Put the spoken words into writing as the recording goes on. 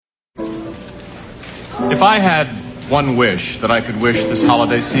If I had one wish that I could wish this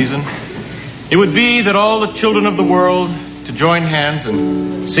holiday season, it would be that all the children of the world to join hands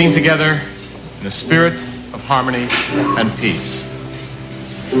and sing together in a spirit of harmony and peace.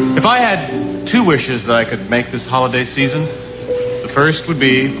 If I had two wishes that I could make this holiday season, the first would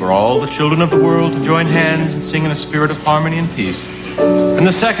be for all the children of the world to join hands and sing in a spirit of harmony and peace. And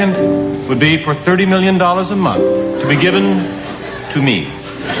the second would be for $30 million a month to be given to me,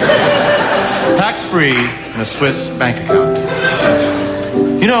 tax-free in a Swiss bank account.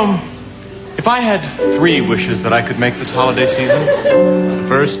 You know, if I had three wishes that I could make this holiday season, the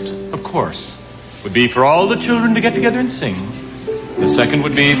first, of course, would be for all the children to get together and sing. The second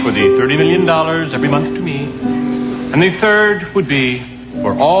would be for the $30 million every month to me. And the third would be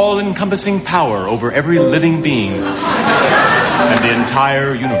for all-encompassing power over every living being and the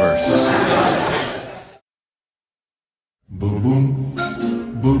entire universe. Boom, boom,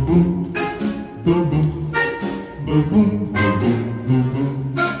 boom, boom, boom, boom, boom, boom.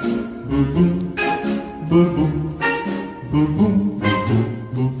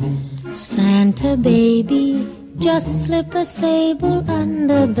 Santa baby, just slip a sable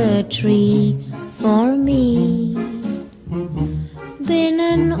under the tree for me. Been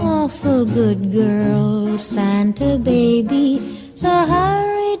an awful good girl, Santa baby, so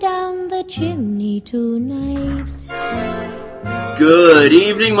hurry down the chimney tonight. Good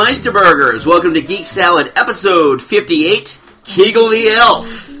evening, Meisterburgers. Welcome to Geek Salad, episode 58, Kegel the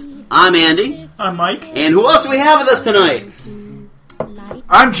Elf. I'm Andy. I'm Mike. And who else do we have with us tonight?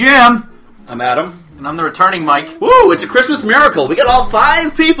 I'm Jim. I'm Adam. And I'm the returning Mike. Woo, it's a Christmas miracle. We got all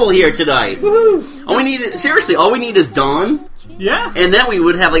 5 people here tonight. Woohoo. All we need is Dawn. Yeah. And then we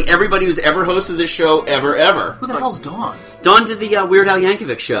would have like everybody who's ever hosted this show ever. Who the hell's Dawn? Dawn did the Weird Al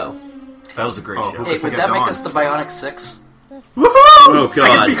Yankovic show. That was a great show. Hey, would that make us the Bionic Six? Woohoo! Oh, God.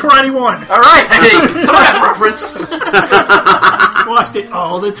 I could be Karate 1. Alright, hey, some of that reference. Watched it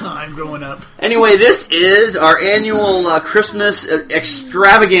all the time growing up. Anyway, this is our annual Christmas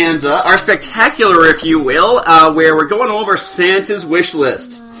extravaganza, our spectacular, if you will, where we're going over Santa's wish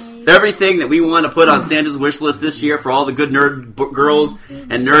list. Everything that we want to put on Santa's wish list this year for all the good nerd girls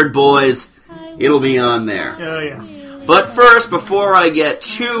and nerd boys, it'll be on there. Oh, yeah. But first, before I get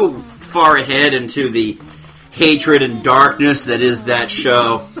too far ahead into the hatred and darkness that is that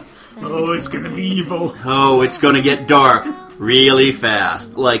show... Oh, it's gonna be evil. Oh, it's gonna get dark really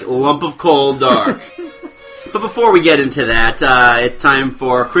fast. Like lump of coal dark. But before we get into that, it's time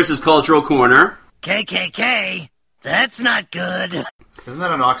for Chris's Cultural Corner. KKK? That's not good. Isn't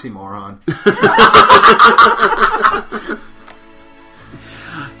that an oxymoron?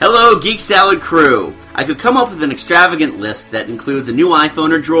 Hello, Geek Salad crew. I could come up with an extravagant list that includes a new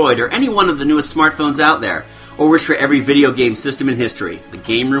iPhone or Droid or any one of the newest smartphones out there, or wish for every video game system in history. The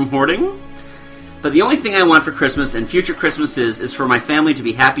game room hoarding? But the only thing I want for Christmas and future Christmases is for my family to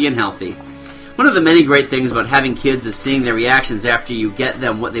be happy and healthy. One of the many great things about having kids is seeing their reactions after you get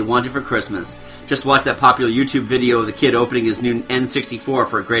them what they wanted for Christmas. Just watch that popular YouTube video of the kid opening his new N64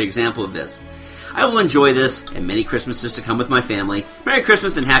 for a great example of this. I will enjoy this and many Christmases to come with my family. Merry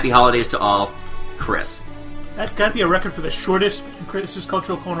Christmas and happy holidays to all. Chris. That's got to be a record for the shortest Chris's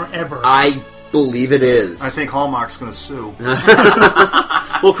Cultural Corner ever. I believe it is. I think Hallmark's going to sue.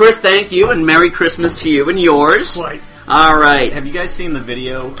 Well, Chris, thank you, and Merry Christmas to you and yours. Quite. All right. Have you guys seen the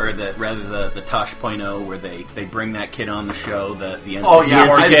video, or the Tosh.0, where they bring that kid on the show, the N64 Oh,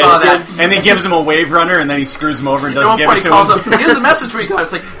 yeah, I kid, saw that. and he gives him a wave runner, and then he screws him over and At doesn't one give point it he to calls him. up, here's the message we got.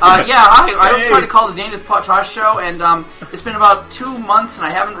 It's like, I was trying to call the Daniel Tosh show, and it's been about 2 months, and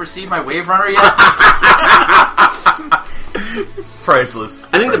I haven't received my wave runner yet. Priceless.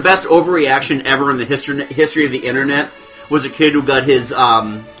 I think the best overreaction ever in the history of the internet was a kid who got his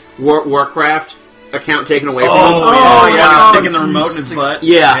Warcraft account taken away from him. Oh, yeah. Sticking the remote in his butt.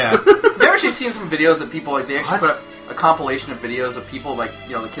 Yeah. I've actually seen some videos that people, like, they actually put a compilation of videos of people, like,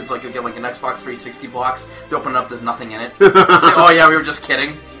 you know, the kids, like, get, like, an Xbox 360 box, they open it up, there's nothing in it. They say, oh, yeah, we were just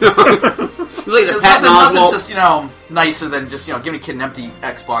kidding. It's like the Patton nothing's Oswalt. just, you know, nicer than just, you know, giving a kid an empty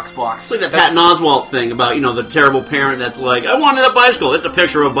Xbox box. It's like that Patton Oswalt thing about, you know, the terrible parent that's like, I wanted a bicycle. It's a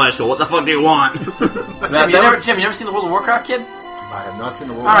picture of a bicycle. What the fuck do you want? Jim, you never seen the World of Warcraft kid? I have not seen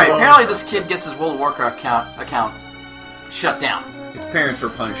the World Alright, War. apparently this kid gets his World of Warcraft account shut down. His parents were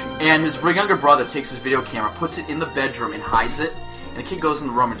punishing him. And his younger brother takes his video camera, puts it in the bedroom, and hides it. And the kid goes in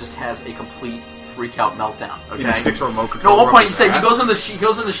the room and just has a complete freak-out meltdown. Okay? He sticks a remote No, control. at one point he said goes in the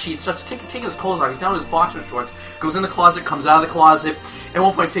sheet, starts taking his clothes off. He's down to his boxer shorts, goes in the closet, comes out of the closet, and at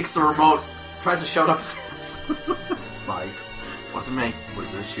one point takes the remote, tries to shove it up his ass. Mike. Wasn't me.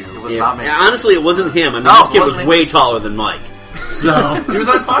 Was this you? It was not me. Yeah, honestly, it wasn't him. I mean, No, this kid it was wasn't way taller than Mike. So He was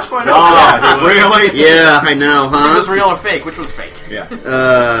on Tosh.0. Oh, really? Yeah, I know, So it huh? was real or fake? Which was fake? yeah.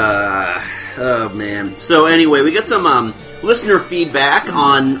 Oh man. So anyway, we got some listener feedback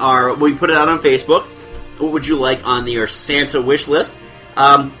on we put it out on Facebook. What would you like on your Santa wish list?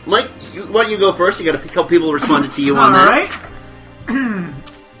 Mike, why don't you go first? You got a couple people who responded to you on that. All right.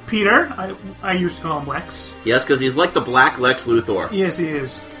 Peter, I used to call him Lex. Yes, because he's like the Black Lex Luthor. Yes, he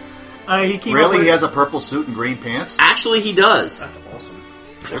is. He came up Really? with, He has a purple suit and green pants? Actually, he does. That's awesome.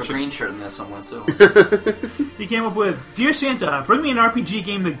 I have a green shirt in there somewhere too. He came up with, Dear Santa, bring me an RPG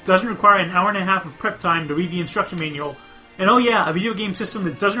game that doesn't require an hour and a half of prep time to read the instruction manual. And oh yeah, a video game system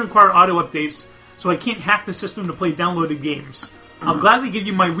that doesn't require auto updates, so I can't hack the system to play downloaded games. I'll gladly give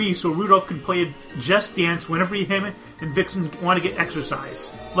you my Wii so Rudolph can play Just Dance whenever him and Vixen want to get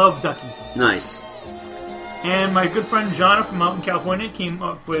exercise. Love, Ducky. Nice. And my good friend Jonna from out in California came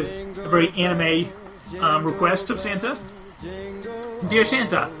up with a very anime request of Santa. Dear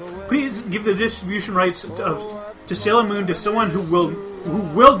Santa, please give the distribution rights to Sailor Moon to someone who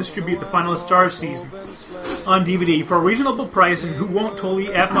will distribute the final Stars season on DVD for a reasonable price and who won't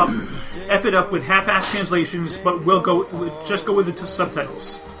totally F it up with half-assed translations, but will go with the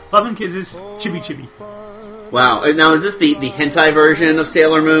subtitles. Love and kisses, Chibi Chibi. Wow. Now, is this the hentai version of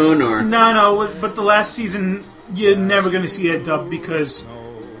Sailor Moon, or? No, but the last season, you're never going to see that dub because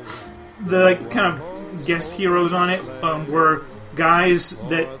the kind of guest heroes on it were guys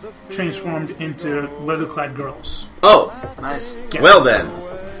that transformed into leather-clad girls. Oh. Nice. Yeah. Well then.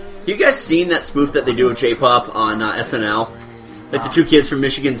 You guys seen that spoof that they do of J-pop on SNL? Like the two kids from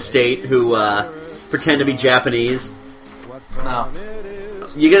Michigan State who pretend to be Japanese. No.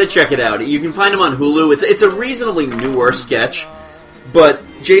 You gotta check it out. You can find them on Hulu. It's a reasonably newer sketch, but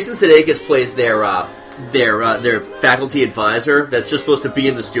Jason Sudeikis plays their faculty advisor that's just supposed to be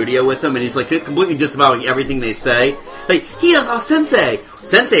in the studio with them, and he's like completely disavowing everything they say. Like, he is our sensei,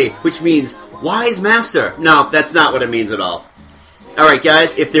 which means wise master. No, that's not what it means at all. Alright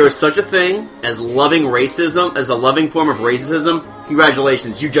guys, if there is such a thing as loving racism, as a loving form of racism,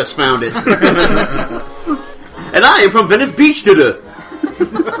 congratulations, you just found it. And I am from Venice Beach today.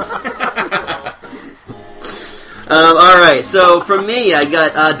 Alright, so from me, I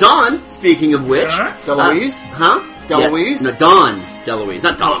got Dawn, speaking of which. DeLuise? Huh? DeLuise? Yeah, no, Dawn DeLuise,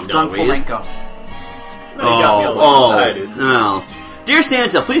 not Dawn John DeLuise. Fomenko. You got me a little excited. Oh. Dear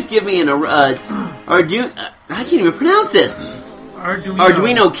Santa, please give me an I can't even pronounce this.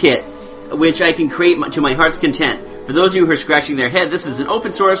 Arduino kit, which I can create to my heart's content. For those of you who are scratching their head, this is an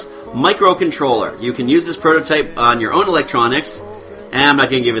open source microcontroller. You can use this prototype on your own electronics, and I'm not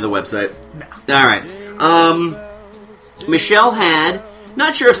going to give you the website. No. Alright. Michelle had,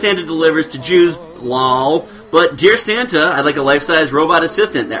 not sure if Santa delivers to Jews, lol, but Dear Santa, I'd like a life-size robot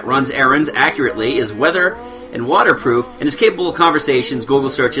assistant that runs errands accurately, is weather and waterproof, and is capable of conversations,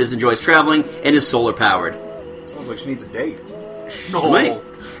 Google searches, enjoys traveling, and is solar-powered. Sounds like she needs a date. No. Right.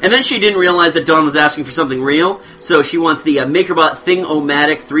 And then she didn't realize that Dawn was asking for something real, so she wants the MakerBot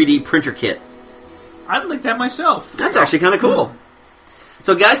Thing-O-Matic 3D printer kit. I'd like that myself. That's actually kind of cool.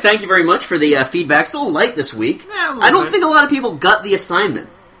 So guys, thank you very much for the feedback. It's a little light this week. Yeah, I don't think a lot of people got the assignment.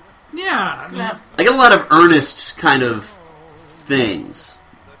 Yeah. I mean, I got a lot of earnest kind of things.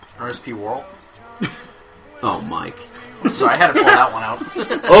 Ernest P. Worrell. Oh, Mike. I'm sorry, I had to pull that one out.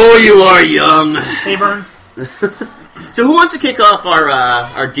 Oh, you are young. Hey, Vern. So who wants to kick off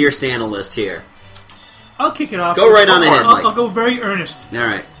our Dear Santa list here? I'll kick it off. Go right on ahead, Mike. I'll go very earnest. All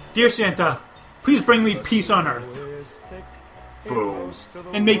right. Dear Santa, please bring me peace on Earth. Boom.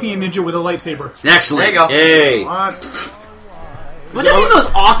 And make me a ninja with a lightsaber. Excellent. There you go. Hey. What? Would that be the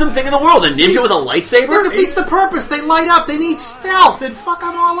most awesome thing in the world? A ninja with a lightsaber? That defeats the purpose. They light up. They need stealth. They'd fuck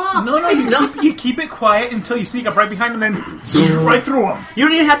them all up. No, you keep it quiet until you sneak up right behind them, then right through them. You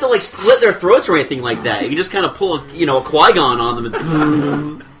don't even have to like slit their throats or anything like that. You can just kind of pull a Qui-Gon on them.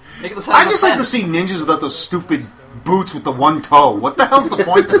 And Make it the size I of just a like pen. to see ninjas without those stupid boots with the one toe. What the hell's the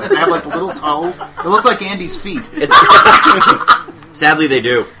point of it? They have like a little toe. They look like Andy's feet. Sadly, they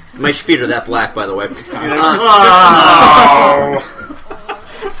do. My feet are that black, by the way.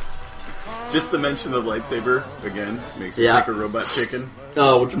 Just to mention the lightsaber again makes me Yeah. like a robot chicken.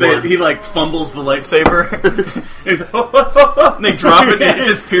 Oh, which one? He like fumbles the lightsaber. He's and they drop it and it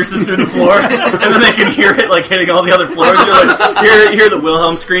just pierces through the floor, and then they can hear it like hitting all the other floors. You're like hear the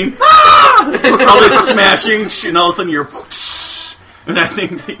Wilhelm scream, all this smashing, and all of a sudden you're. And I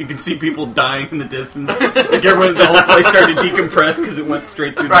think that you can see people dying in the distance. Like everyone, the whole place started to decompress because it went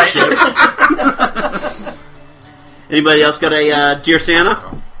straight through the ship. Anybody else got a Dear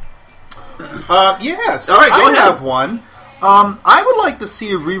Santa? Yes. All right, go I ahead. have one. I would like to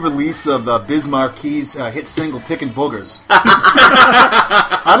see a re-release of Biz Marquis' hit single "Pickin' Boogers."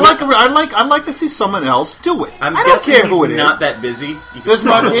 I'd like to see someone else do it. I'm I don't guessing care who it he's is. not that busy. You Biz can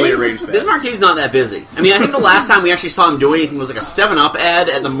probably Marquis? arrange that. Biz Marquis' not that busy. I mean, I think the last time we actually saw him do anything was like a 7-Up ad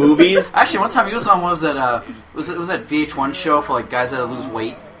at the movies. Actually, one time he was on was that VH1 show for like guys that lose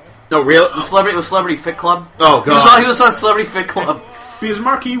weight. No, real. It was Celebrity Fit Club. Oh god, He was on Celebrity Fit Club. Biz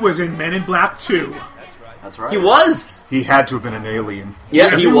Marquis was in Men in Black 2. That's right. he was. He had to have been an alien. Yeah,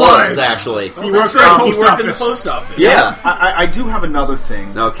 Yes, he he was was. actually. He worked at He post worked in the office. post office. Yeah. I do have another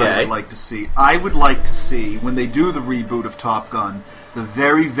thing Okay. I would like to see. I would like to see, when they do the reboot of Top Gun, the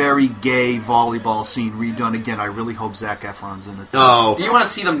very, very gay volleyball scene redone again. I really hope Zac Efron's in it. Oh, You want to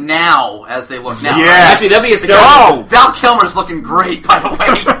see them now as they look now? Yes. actually, that'd be a Right? stellar. Val Kilmer's looking great, by the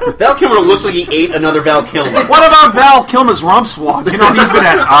way. Val Kilmer looks like he ate another Val Kilmer. What about Val Kilmer's rump swab? You know, he's been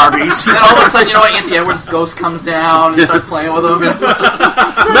at Arby's. And all of a sudden, you know what? Anthony Edwards' ghost comes down and starts playing with him.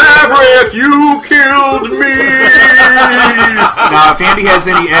 Maverick, you killed me. Now, if Andy has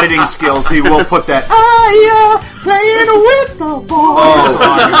any editing skills, he will put that playing with the boys.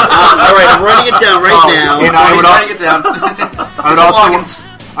 All right, I'm writing it down right now. And Oh, I he's would, trying to get down.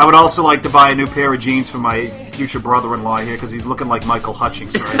 I would also like to buy a new pair of jeans for my future brother-in-law here because he's looking like Michael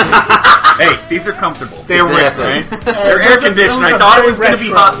Hutchings right Hey, these are comfortable. They're Exactly. Right? They're air conditioned. I thought it was going to be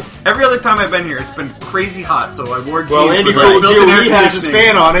hot. Every other time I've been here, it's been crazy hot, so I wore jeans. Well, Andy with fooled built-in you. air He has his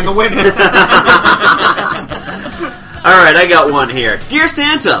conditioning. fan on in the winter. All right, I got one here. Dear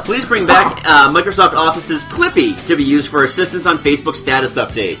Santa, please bring back Microsoft Office's Clippy to be used for assistance on Facebook status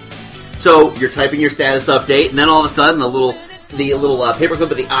updates. So you're typing your status update, and then all of a sudden the little paperclip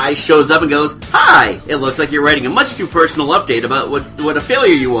with the eye shows up and goes, "Hi, it looks like you're writing a much too personal update about what a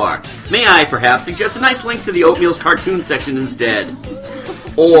failure you are. May I perhaps suggest a nice link to the Oatmeal's cartoon section instead?"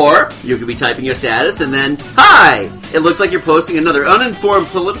 Or you could be typing your status and then, "Hi! It looks like you're posting another uninformed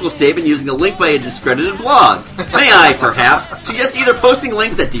political statement using a link by a discredited blog. May I, perhaps, suggest either posting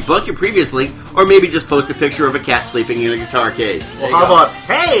links that debunk your previous link, or maybe just post a picture of a cat sleeping in a guitar case." Well, how about,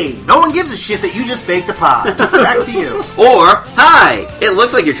 hey, no one gives a shit that you just baked a pie. Back to you. Or, "Hi! It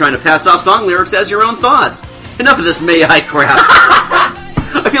looks like you're trying to pass off song lyrics as your own thoughts. Enough of this may I crap.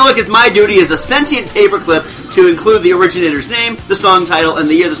 I feel like it's my duty as a sentient paperclip to include the originator's name, the song title, and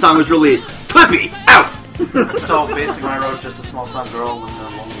the year the song was released. Clippy, out!" So basically, when I wrote "Just a Small Town Girl in the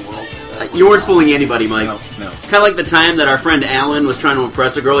Lonely World," You weren't fooling anybody, Mike. No. It's kind of like the time that our friend Alan was trying to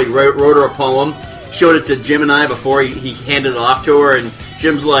impress a girl. He wrote her a poem, showed it to Jim and I before he handed it off to her, and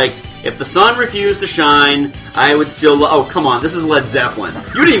Jim's like, "If the sun refused to shine, I would still..." Oh, come on, this is Led Zeppelin.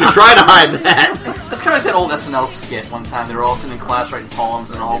 You didn't even try to hide that. that's kind of like that old SNL skit. One time, they were all sitting in class writing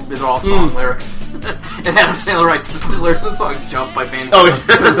poems, and these are all song lyrics. And Adam Sandler writes the lyrics of the song "Jump" by Van Oh,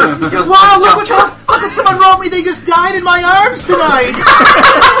 He goes, Wow, "Jump, jump." look what someone wrote me. They just died in my arms tonight.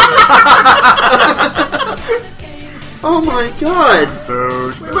 oh my god.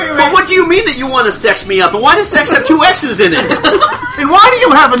 But what do you mean that you want to sex me up? And why does sex have 2 X's in it? And why do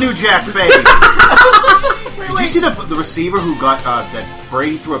you have a New Jack face? Did you see the receiver who got that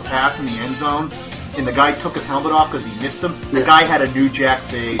Brady threw a pass in the end zone? And the guy took his helmet off because he missed him. The guy had a New Jack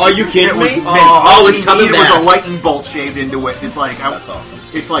face. Are you kidding It was me? mint. Oh, it's All he coming needed back. was a lightning bolt shaved into it. It's like That's awesome.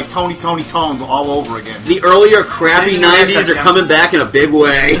 It's like Tony Tone all over again. The earlier crappy Changing the haircut, 90s are yeah. coming back in a big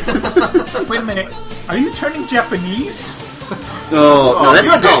way. Wait a minute. Are you turning Japanese? Oh, no, that's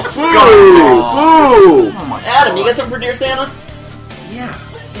you're not disgusting. Boo! Oh my Adam, you God. got something for Dear Santa? Yeah.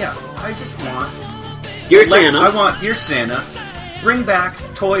 I just want... Dear I Santa. want, Dear Santa, bring back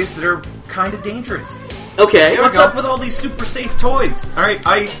toys that are kind of dangerous. Okay. What's up with all these super safe toys? All right,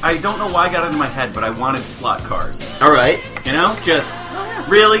 I don't know why I got it in my head, but I wanted slot cars. All right. You know, just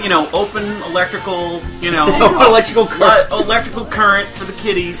really, open electrical, Electrical current. electrical current for the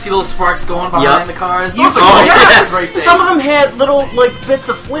kiddies. See little sparks going behind Yep. the cars. You- Those are oh, great. yes. That's a great thing. Some of them had little bits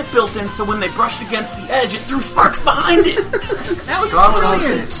of flint built in, so when they brushed against the edge, it threw sparks behind it. That was gone with those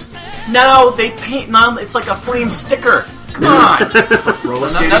Brilliant. days. Now they paint it's like a flame sticker. Come on. Roller No,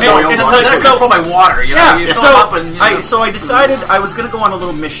 skating no, oil and bar. they're controlled by water. You know, Yeah, you fill so them up and I decided I was going to go on a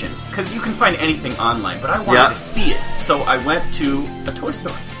little mission because you can find anything online, but I wanted Yeah. to see it. So I went to a toy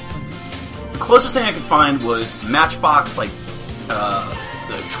store. The closest thing I could find was Matchbox,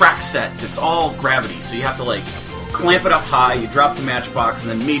 the track set that's all gravity. So you have to clamp it up high, you drop the Matchbox,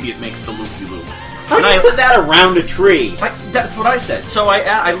 and then maybe it makes the loop-de-loop. How do you put that around a tree? That's what I said. So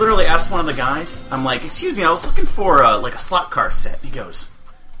I literally asked one of the guys. I'm like, "Excuse me, I was looking for a slot car set." And he goes,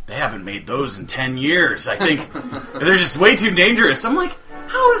 "They haven't made those in 10 years. I think they're just way too dangerous." I'm like,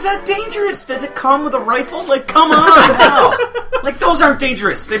 How is that dangerous? Does it come with a rifle? Like, come on! Like, those aren't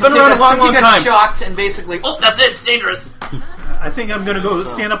dangerous. They've been around a long, long time. Shocked and basically, oh, that's it. It's dangerous. I think I'm gonna go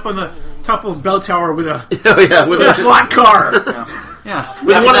stand up on the top of a bell tower with a with a SWAT car. Yeah.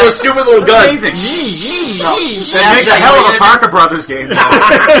 With one of those stupid little guns. Amazing. That makes a hell of a Parker Brothers game.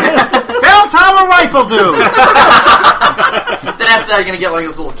 Bell Tower Rifle Dude! Then after that, you're going to get like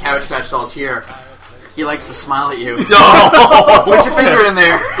those little Cabbage Patch dolls here. He likes to smile at you. No! Put your finger in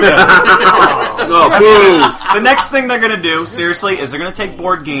there. The next thing they're going to do, seriously, is they're going to take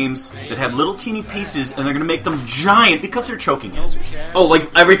board games that have little teeny pieces and they're going to make them giant because they're choking hazards. Oh, like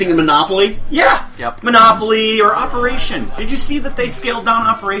everything in Monopoly? Yeah. Yep. Monopoly or Operation. Did you see that they scaled down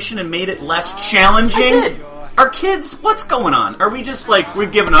Operation and made it less challenging? I did. Our kids, what's going on? Are we just like,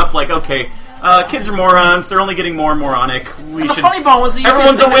 we've given up, like, okay, kids are morons, they're only getting more moronic. We The should. funny bone was the easiest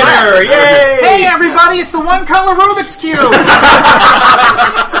Everyone's a thing to grab. winner! Yay! Hey, everybody, it's the one-color Rubik's Cube!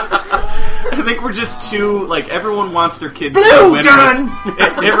 I think we're just too, like, everyone wants their kids to Blue be winners. gun!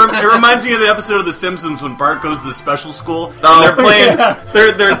 It reminds me of the episode of The Simpsons when Bart goes to the special school. They're playing,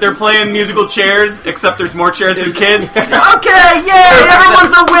 they're playing musical chairs, except there's more chairs than kids. Okay, yay!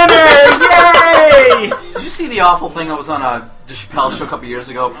 Everyone's a winner! Yay! Did you see the awful thing that was on a Chappelle show a couple years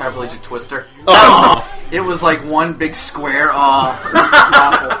ago, Paraplegic Twister? It was like one big square. Oh, it was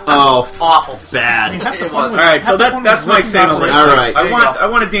awful. Awful. Bad. It was. All right, so that's my Santa list. All right. I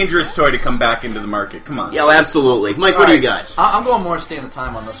want a dangerous toy to come back into the market. Come on. Yeah, absolutely. Mike, what do you got? I'm going more Stay in the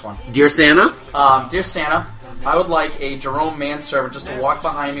Time on this one. Dear Santa? Dear Santa, I would like a Jerome manservant just to walk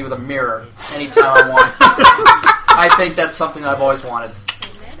behind me with a mirror anytime I want. I think that's something I've always wanted.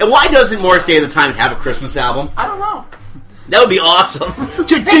 And why doesn't Morris Day of the Time have a Christmas album? I don't know. That would be awesome.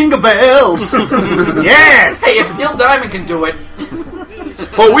 Jingle bells! Yes! Hey, if Neil Diamond can do it.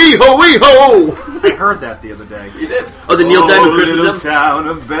 Ho-wee, ho-wee, ho! I heard that the other day. You did? Oh, the Neil Diamond Christmas little album?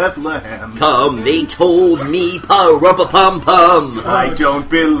 town of Bethlehem. Come, they told me, pa-rumpa-pum-pum. I don't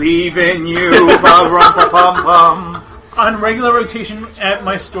believe in you, pa-rumpa-pum-pum. On regular rotation at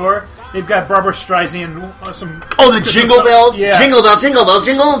my store, they've got Barbara Streisand. Some the jingle bells? Yes. Jingle bells, jingle bells,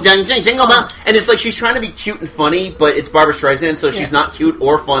 jingle bells. And it's like she's trying to be cute and funny, but it's Barbara Streisand, so she's not cute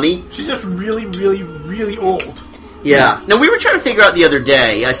or funny. She's just really, really, really old. Yeah. Now, we were trying to figure out the other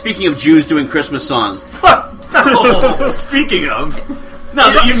day, speaking of Jews doing Christmas songs. Speaking of... No,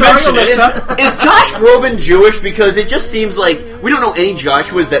 that you mentioned it. Is Josh Groban Jewish? Because it just seems like we don't know any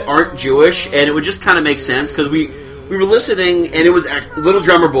Joshuas that aren't Jewish, and it would just kind of make sense, because we were listening, and it was Little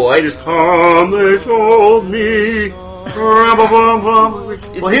Drummer Boy, just, come, they told me, well, Well,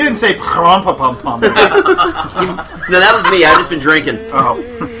 he didn't say pa-rumpa-pum-pum. No, that was me, I've just been drinking. Oh.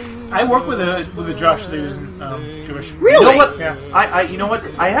 I work with a Josh that is Jewish. Really? You know what? Yeah. You know what?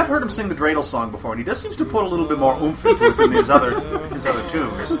 I have heard him sing the dreidel song before, and he does seems to put a little bit more oomph into it than his other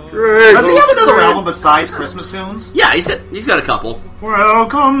tunes. Does he have another album besides Christmas tunes? Yeah, he's got a couple.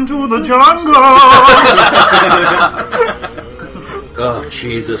 Welcome to the jungle. Oh,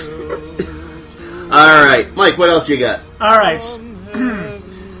 Jesus. All right, Mike, what else you got? All right.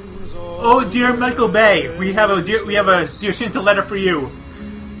 Oh, dear Michael Bay, we have a Dear Santa letter for you.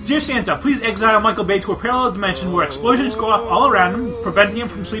 Dear Santa, please exile Michael Bay to a parallel dimension where explosions go off all around him, preventing him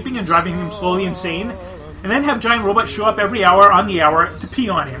from sleeping and driving him slowly insane, and then have giant robots show up every hour on the hour to pee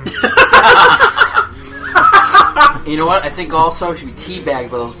on him. You know what? I think also it should be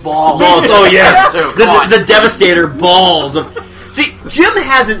teabagged by those balls. Oh, yes. So, the Devastator balls of... See, Jim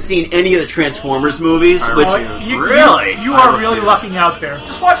hasn't seen any of the Transformers movies, which... You are really lucking out there.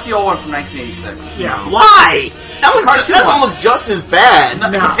 Just watch the old one from 1986. Yeah. Why? That's almost just as bad.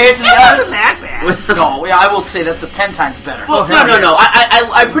 Compared to the others, Wasn't that bad? no, yeah, I will say that's 10 times better. Well, no.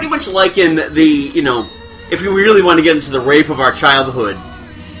 I pretty much liken the, if we really want to get into the rape of our childhood,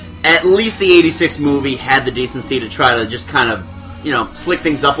 at least the 86 movie had the decency to try to just kind of, slick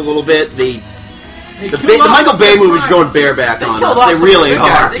things up a little bit. The Michael Bay movies are going bareback on us. They really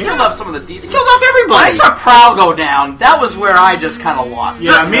are. They killed off some of the decent. They killed off everybody. When I saw Prowl go down, that was where I just kind of lost.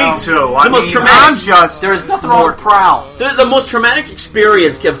 Yeah, me too. The most traumatic. There's nothing wrong with Prowl. The most traumatic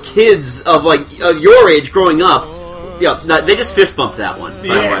experience of kids of your age growing up. Yeah, they just fist bumped that one. By the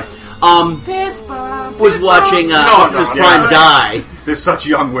way, Fist bump. was watching Optimus Prime die. They're such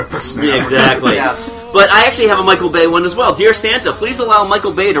young whippersnappers. Yeah, exactly. Yes. But I actually have a Michael Bay one as well. Dear Santa, please allow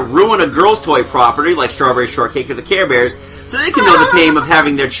Michael Bay to ruin a girl's toy property like Strawberry Shortcake or the Care Bears so they can know the pain of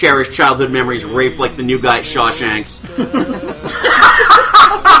having their cherished childhood memories raped like the new guy at Shawshank.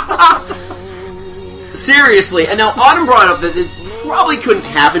 Seriously. And now Autumn brought up that it probably couldn't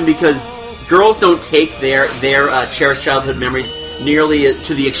happen because girls don't take their cherished childhood memories nearly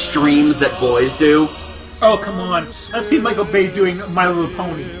to the extremes that boys do. Oh, come on. Let's see Michael Bay doing My Little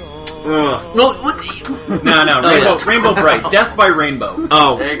Pony. No, what? No. Rainbow Bright. Death by Rainbow.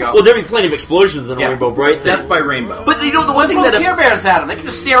 Oh, There you go. Well, there'd be plenty of explosions in a Yeah. Rainbow Bright thing. Death by Rainbow. But you know the one thing Little that Care Bears at them. They can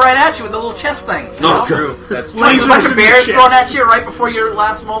just stare right at you with the little chest things. you No, know? true. That's true. Like a bunch Lasers of in bears the thrown chest. at you right before your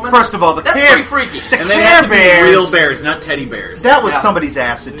last moment. First of all, the That's Care- pretty freaky. And they Care have to be Bears. real bears, not teddy bears. That was Yeah. somebody's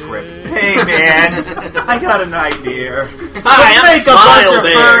acid trip. Hey man, I got an idea. Hi, I'm Let's make a bunch Smile of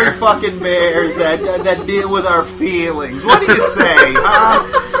Bear. furry fucking bears that deal with our feelings. What do you say? Huh?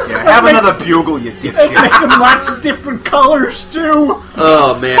 Yeah, have another bugle, you Let's dipshit. make them lots of different colors, too.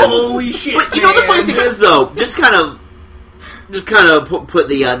 Oh man! Holy shit! But you know the funny thing is, though, just kind of put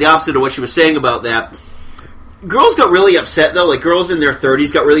the opposite of what she was saying about that. Girls got really upset though. Like girls in their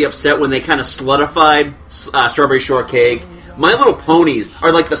 30s got really upset when they kind of slutified Strawberry Shortcake. My Little Ponies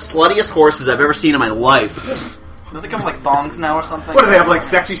are like the sluttiest horses I've ever seen in my life. Don't they come with like thongs now or something? What do they have, like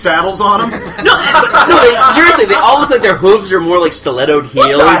sexy saddles on them? Seriously, they all look like their hooves are more like stilettoed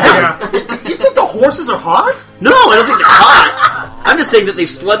heels. Yeah. You think the horses are hot? No, I don't think they're hot. I'm just saying that they've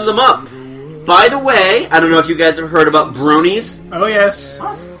slutted them up. By the way, I don't know if you guys have heard about bronies. Oh, yes.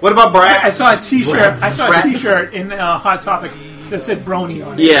 What about brats? I saw a T-shirt. Brats. I saw a Brats. T-shirt in Hot Topic that said Brony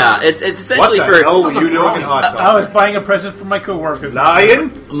on it. Yeah, it's What essentially the for hell were you doing in Hot I Topic? was buying a present for my coworkers.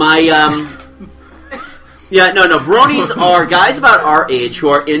 Lying? my Yeah, no. Bronies are guys about our age who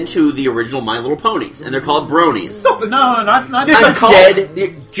are into the original My Little Ponies, and they're called bronies. No, not. It's a I'm cult.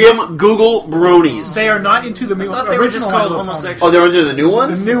 dead. Jim, Google bronies. They are not into the thought they were just original called My Little homosexuals. Pony. Oh, they're into the new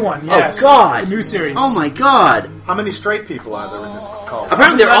ones? The new one, yes. Oh, God. The new series. Oh, my God. How many straight people are there in this cult?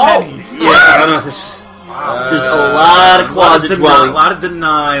 Apparently they're Not all... many. Yeah, I don't know. There's a lot of closet A dwelling. lot of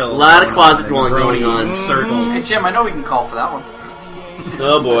denial. A lot of closet dwelling going on. Circles. Hey Jim, I know we can call for that one.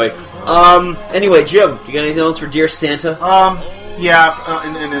 Oh, boy. Anyway, Jim, you got anything else for Dear Santa?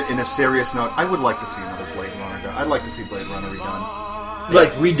 In a serious note, I would like to see another Blade Runner done. I'd like to see Blade Runner redone.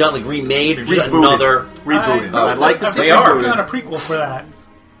 Like redone, like remade, or just Rebooted. another... Rebooted. I- I'd like to I'm see working rebooted. on a prequel for that.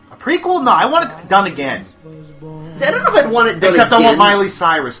 A prequel? No, I want it done again. I don't know if I'd want it done Except again. I want Miley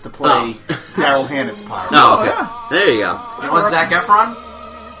Cyrus to play Daryl Hannah's part. Oh, okay. yeah. There you go. You want Zac Efron?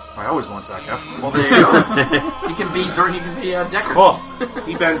 I always want Zac Efron. Well, there you go. He can be Deckard. Oh,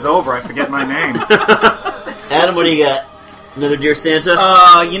 he bends over. I forget my name. Adam, what do you got? Another Dear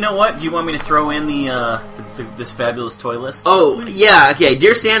Santa? You know what? Do you want me to throw in this fabulous toy list? Oh, yeah, okay.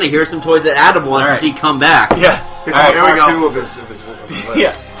 Dear Santa, here's some toys that Adam wants All to right. see come back. Yeah. This All is right, here we part go. two of his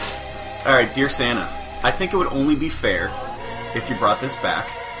Yeah. All right, Dear Santa, I think it would only be fair if you brought this back.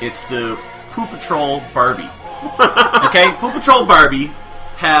 It's the Pooh Patrol Barbie. Okay, Pooh Patrol Barbie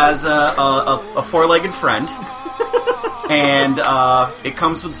has a four-legged friend, and it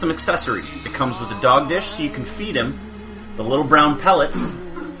comes with some accessories. It comes with a dog dish so you can feed him the little brown pellets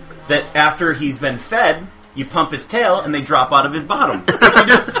that after he's been fed, you pump his tail and they drop out of his bottom.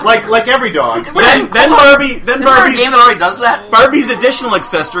 like every dog. then Is there a Barbie's game that already does that? Barbie's additional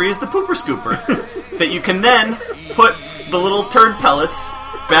accessory is the pooper scooper that you can then put the little turd pellets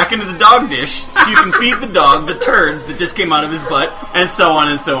back into the dog dish so you can feed the dog the turds that just came out of his butt, and so on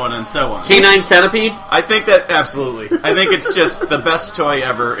and so on and so on. Canine Centipede? I think that, absolutely. I think it's just the best toy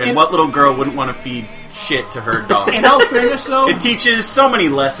ever, and what little girl wouldn't want to feed shit to her dog? In all fairness, though, It teaches so many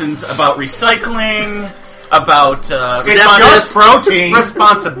lessons about recycling, about just protein.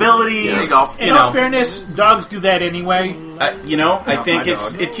 responsibilities. There you go. in all fairness, dogs do that anyway. I think my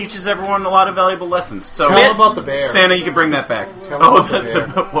dog. it teaches everyone a lot of valuable lessons. So, Tell about the bear. Santa, you can bring that back. Tell us Oh,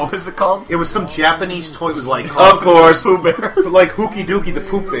 about the what was it called? It was some Japanese toy. It was like Of course. Pooh Bear. like Hooky Dookie the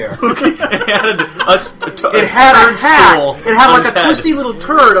Poop Bear. It had It had a turd hat. stool It had on like his a head. twisty little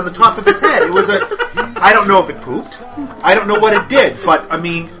turd on the top of its head. It was a. I don't know if it pooped. I don't know what it did, but I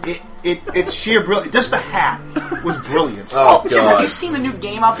mean, it's sheer brilliant. Just the hat was brilliant. Oh, Jim, have you God. seen the new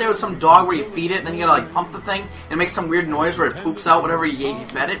game out there with some dog where you feed it and then you gotta like pump the thing and it makes some weird noise where it poops out whatever you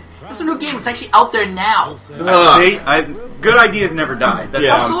fed it? It's a new game. It's actually out there now. See, good ideas never die. That's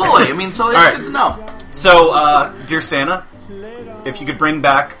all I'm saying. Absolutely. I mean, so it's All right. good to know. So, Dear Santa, if you could bring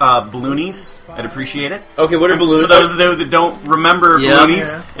back balloonies, I'd appreciate it. Okay, what are balloons? For those of you that don't remember Yeah.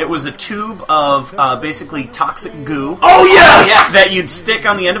 balloonies, Yeah. it was a tube of basically toxic goo. Oh, yes! That you'd stick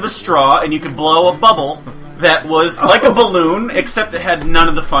on the end of a straw, and you could blow a bubble that was like a balloon, except it had none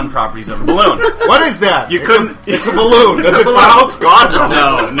of the fun properties of a balloon. What is that? You couldn't. It's a balloon. Does a it balloon. bounce? God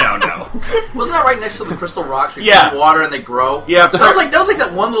no. No. Wasn't that right next to the crystal rocks where you Yeah. put water and they grow? Yeah. That was like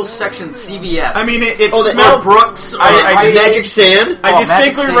that one little section CVS. I mean, it Oh, the- smelled. Brooks. I just- Magic Sand? I Oh, distinctly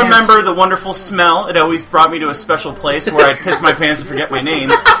Magic Sands. remember the wonderful smell. It always brought me to a special place where I'd piss my pants and forget my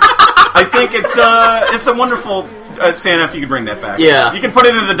name. I think it's a wonderful Santa, if you could bring that back. Yeah. You can put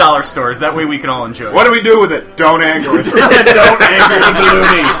it in the dollar stores. That way we can all enjoy it. What do we do with it? Don't anger it. Don't anger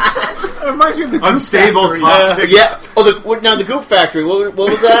the It reminds me of the Goop Unstable, Factory. toxic. Yeah. Oh, now the Goop Factory. What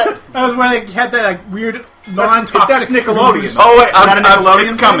was that? That was when they had that weird non-toxic. That's Nickelodeon. ooze. Oh wait, Is that a Nickelodeon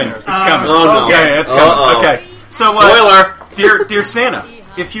it's coming. thing, or- It's coming. Oh, no. Yeah, it's coming. Uh-oh. Okay. So, Spoiler. dear Santa,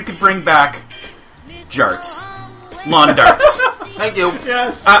 if you could bring back jarts, lawn darts. Thank you.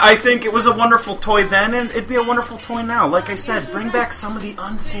 Yes. I think it was a wonderful toy then, and it'd be a wonderful toy now. Like I said, bring back some of the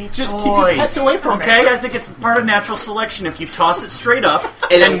unsafe Just toys. keep your pets away from it. Okay, I think it's part of natural selection. If you toss it straight up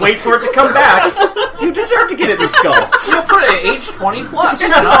and then wait for it to come back, you deserve to get it in the skull. You put it at age 20 plus. You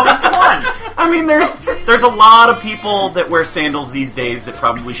know, I mean, come on. I mean, there's a lot of people that wear sandals these days that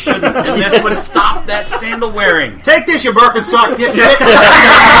probably shouldn't, and this would stop that sandal wearing. Take this, you Birkenstock dipshit.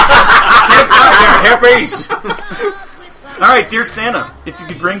 Hairpiece. All right, dear Santa, if you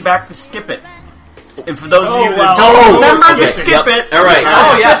could bring back the Skip It. And for those of you that wow. don't Oh, remember the Skip Skip It. It, All right.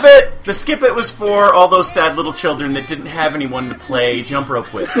 Oh, yes. The Skip It was for all those sad little children that didn't have anyone to play jump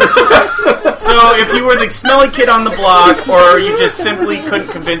rope with. So if you were the smelly kid on the block, or you just simply couldn't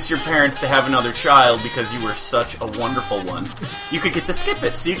convince your parents to have another child because you were such a wonderful one, you could get the Skip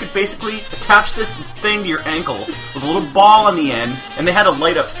It. So you could basically attach this thing to your ankle with a little ball on the end, and they had a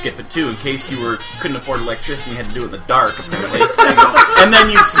light up Skip It too, in case you couldn't afford electricity and had to do it in the dark, apparently. And then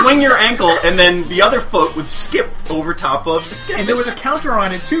you'd swing your ankle, and then the other foot would skip over top of the Skip It. And there was a counter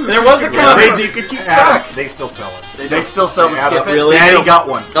on it too. There was a counter, Yeah. so you could keep track. They still sell it. They still sell the Skip It? Really? Daddy got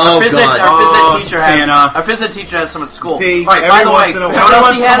one. Oh, Our God. phys ed teacher Santa. has. Our phys ed teacher has some at school. See, right, by every the once way, in a you while- know what Every else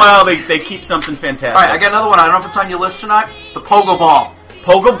once he in a has? while, they keep something fantastic. All right, I got another one. I don't know if it's on your list or not. The Pogo Ball.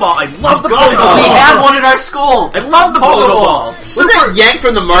 Pogo Ball. I love the Pogo Ball. We have one at our school. I love the Pogo Ball. Was that yanked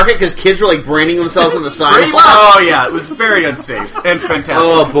from the market because kids were like branding themselves on the Pretty sidewalk? much. Oh, yeah. It was very unsafe and fantastic.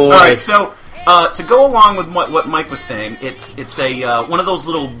 Oh, boy. All right, so to go along with what Mike was saying, it's a one of those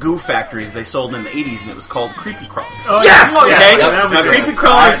little goo factories they sold in the 80s, and it was called Creepy Crawlers. Oh, Yes! yeah. Okay, Yeah, now that was Creepy good.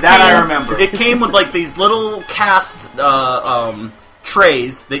 Crawlers That I came- remember. It came with like these little cast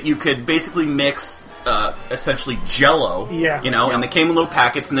trays that you could basically mix essentially Jello. Yeah. You know, and they came in little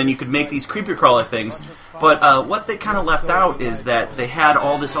packets, and then you could make these creepy crawler things. But what they kind of left out is that they had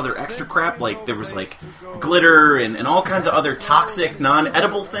all this other extra crap, like there was like glitter and all kinds of other toxic,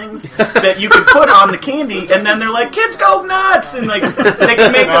 non-edible things that you could put on the candy, and then they're like, kids go nuts, and like they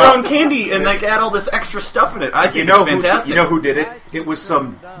can make their own candy and like add all this extra stuff in it. I think it's fantastic. You know who did it? It was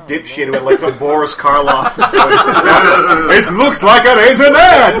some dipshit who had like some Boris Karloff. It looks like a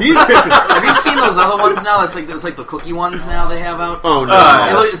raisinette. Have you seen those other ones now? It's like the cookie ones now they have out. Oh,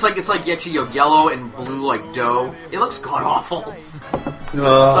 no. It's like actually yellow and blue like dough. It looks god awful.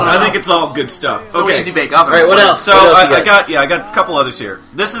 I think it's all good stuff. No Okay. easy bake oven. All right, what else? So What else you I got a couple others here.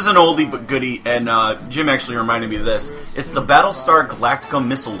 This is an oldie but goodie, and Jim actually reminded me of this. It's the Battlestar Galactica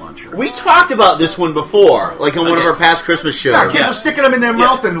missile launcher. We talked about this one before, like on one of Okay. our past Christmas shows. Yeah, kids are sticking them in their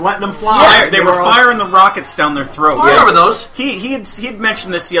mouth and letting them fly. Yeah, they were firing the rockets down their throat. I remember those. He had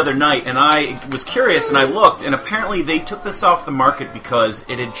mentioned this the other night, and I was curious, and I looked, and apparently they took this off the market because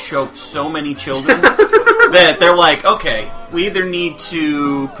it had choked so many children that they're like, okay, we either need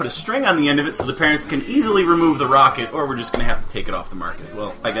to put a string on the end of it so the parents can easily remove the rocket, or we're just going to have to take it off the market.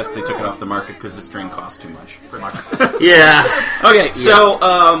 Well, I guess they took it off the market because the string cost too much. Yeah. Okay, so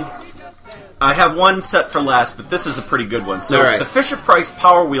I have one set for last, but this is a pretty good one. So All right. the Fisher-Price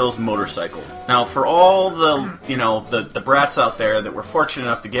Power Wheels motorcycle. Now, for all the the brats out there that were fortunate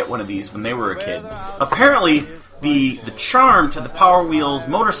enough to get one of these when they were a kid, apparently the charm to the Power Wheels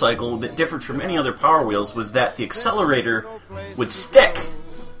motorcycle that differed from any other Power Wheels was that the accelerator would stick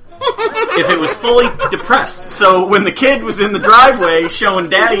if it was fully depressed. So when the kid was in the driveway showing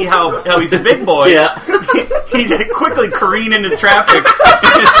Daddy how he's a big boy, Yeah. he'd quickly careen into traffic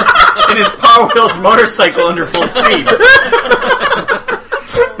in his Power Wheels motorcycle under full speed.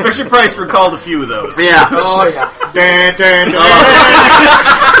 Fisher Price recalled a few of those. Yeah. Oh yeah. Dun, dun,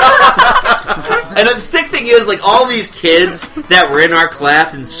 dun. And the sick thing is, like, all these kids that were in our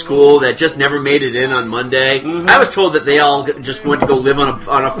class in school that just never made it in on Monday, I was told that they all just went to go live on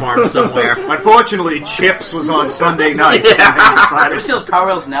a farm somewhere. Unfortunately, Chips was on Sunday night. Have you seen those Power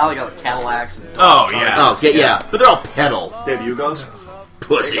Wheels now? They got like Cadillacs and Oh, yeah. Oh, yeah. But they're all pedal They have Yugos.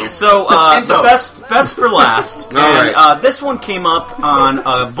 pussies. So, the best for last. All and, right. this one came up on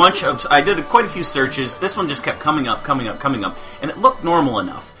a bunch of... I did quite a few searches. This one just kept coming up. And it looked normal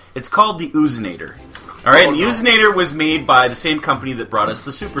enough. It's called the Oozinator. All right, and the Oozinator was made by the same company that brought us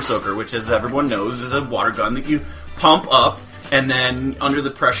the Super Soaker, which, as everyone knows, is a water gun that you pump up, and then under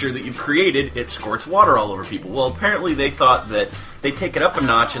the pressure that you've created, it squirts water all over people. Well, apparently they thought that they'd take it up a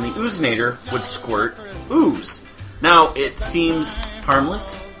notch, and the Oozinator would squirt ooze. Now, it seems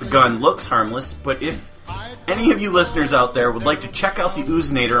harmless. The gun looks harmless, but if any of you listeners out there would like to check out the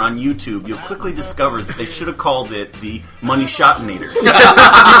Oozinator on YouTube, you'll quickly discover that they should have called it the Money Shotinator.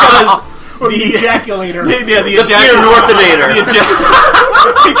 Because the ejaculator. The Northinator.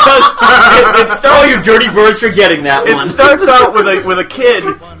 Because it starts... Oh, you dirty birds for getting that one. It starts out with a kid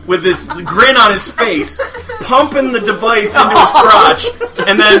with this grin on his face, pumping the device into his crotch,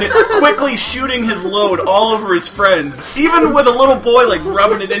 and then quickly shooting his load all over his friends, even with a little boy like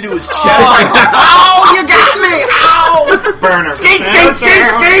rubbing it into his chest. Like, ow, you got me! Ow! Burner. Skate!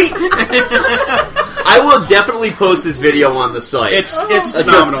 I will definitely post this video on the site. It's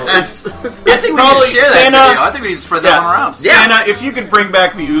phenomenal. It's probably share that Santa. video. I think we need to spread that one around. Santa, if you could bring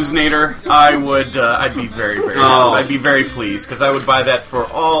back the Oozinator, I would. I'd be very, very. I'd be very pleased because I would buy that for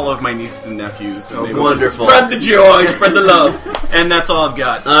all of my nieces and nephews. And they would wonderful. Spread the joy, spread the love, and that's all I've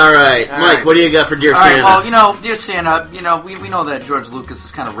got. All right, Mike. What do you got for Dear Santa? All right, well, Dear Santa, we know that George Lucas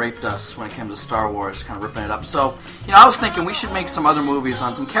has kind of raped us when it came to Star Wars, kind of ripping it up. So, I was thinking we should make some other movies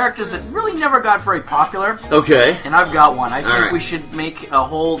on some characters that really never got very popular. Okay. And I've got one. I think right. we should make a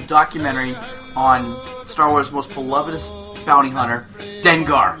whole documentary on Star Wars' most belovedest bounty hunter,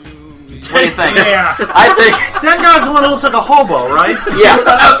 Dengar. What do you think? Yeah. I think Dengar's the one who looks like a hobo, right? Yeah,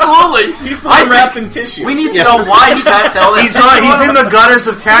 absolutely. He's the one wrapped in tissue. We need to know why he got all that. He's in the gutters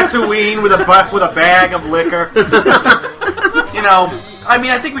of Tatooine with a bag of liquor.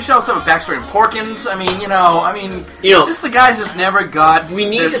 I think we should also have a backstory in Porkins. Just the guys just never got. We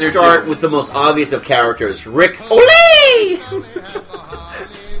need to start with the most obvious of characters, Rick Olay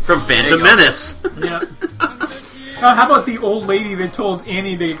from Phantom Menace. Yeah. How about the old lady that told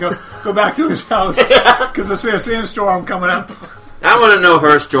Annie to go back to his house because there's a sandstorm coming up? I want to know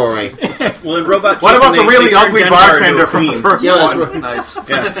her story. Well, in Robot what Chicken, about the really ugly bartender from the first one? Nice.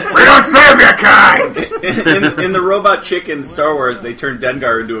 Yeah. We don't serve your kind! In the Robot Chicken Star Wars, they turned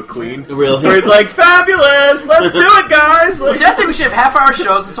Dengar into a queen. Really? Where he's like, fabulous! Let's do it, guys! See, I think we should have half-hour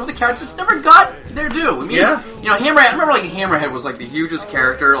shows, and some of the characters never got their due. Hammerhead. I remember Hammerhead was like the hugest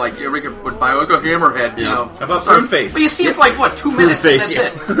character. Like everybody would buy like a Hammerhead. How about Spoonface? But you see it for like 2 minutes. And that's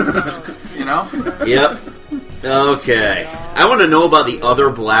it. Yep. Okay. I want to know about the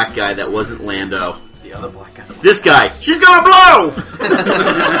other black guy that wasn't Lando. The other black guy. This guy. She's gonna blow!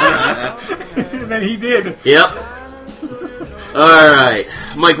 And then he did. Yep. Alright.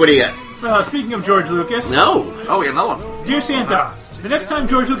 Mike, what do you got? Speaking of George Lucas. No. Oh, we have another one. Dear Santa, the next time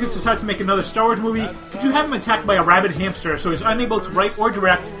George Lucas decides to make another Star Wars movie, could you have him attacked by a rabid hamster so he's unable to write or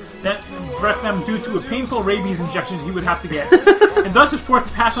direct them due to a painful rabies injections he would have to get, and thus is forced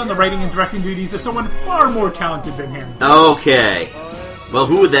to pass on the writing and directing duties to someone far more talented than him? Okay. Well,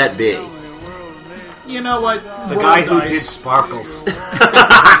 who would that be? You know what? The guy who did Sparkle.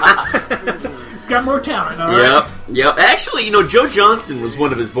 He's got more talent, alright? Yep. Actually, Joe Johnston was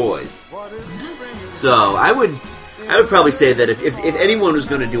one of his boys. So, I would probably say that if anyone was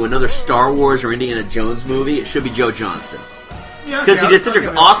going to do another Star Wars or Indiana Jones movie, it should be Joe Johnston. Because he did such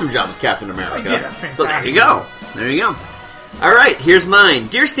an awesome job with Captain America. So there you go. Alright, here's mine.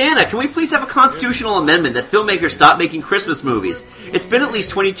 Dear Santa, can we please have a constitutional amendment that filmmakers stop making Christmas movies? It's been at least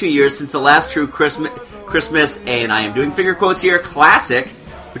 22 years since the last true Christmas, and I am doing finger quotes here, classic,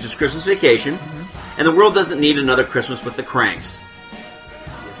 which is Christmas Vacation, and the world doesn't need another Christmas with the Cranks.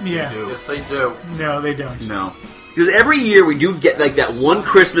 Yeah. Yes, they do. No, they don't. No. Because every year we do get like that one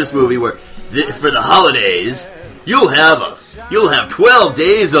Christmas movie where, for the holidays, you'll have 12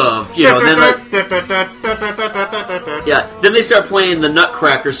 days of, and then then they start playing the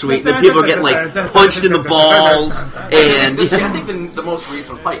Nutcracker Suite, and then people are getting like punched in the balls, and I think the most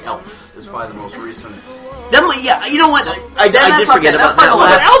recent was probably Elf. Is probably the most recent. You know what? I did forget about that one.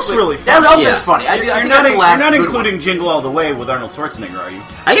 But Elf's really funny. Elf is funny. I think that's the last. You're not including Jingle All the Way with Arnold Schwarzenegger, are you?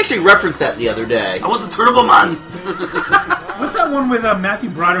 I actually referenced that the other day. I was the Turbo Man. What's that one with Matthew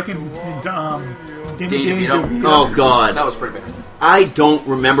Broderick and Danny DeVito? Oh God, that was pretty bad. I don't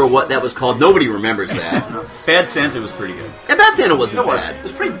remember what that was called. Nobody remembers that. Bad Santa was pretty good. And Bad Santa wasn't bad. It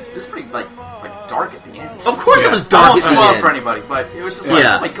was pretty like dark at the end. Of course, it was dark at the end. I won't spoil it for anybody, but it was just like,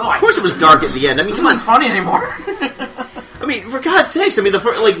 oh my God. Of course, it was dark at the end. I mean, it wasn't funny anymore. I mean, for God's sakes! I mean,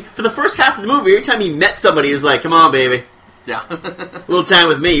 for the first half of the movie, every time he met somebody, he was like, "Come on, baby, yeah, a little time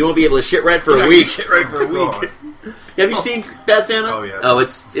with me. You won't be able to shit right for a week." Have you seen Bad Santa? Oh, yes. Oh,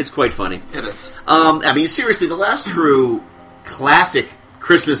 it's quite funny. It is. I mean, seriously, the last true classic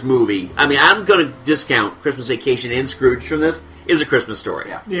Christmas movie. I mean, I'm going to discount Christmas Vacation and Scrooge from this. Is A Christmas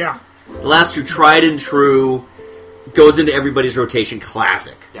Story. Yeah. The last true tried and true goes into everybody's rotation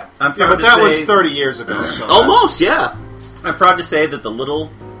classic. Yeah. But that was 30 years ago. So almost, yeah. I'm proud to say that the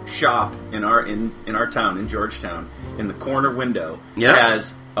little shop in our town, in Georgetown, in the corner window, Yeah.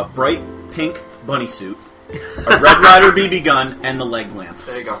 has a bright pink bunny suit, a Red Ryder BB gun, and the leg lamp.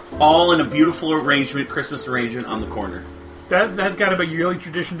 There you go. All in a beautiful arrangement, Christmas arrangement on the corner. That's got to be yearly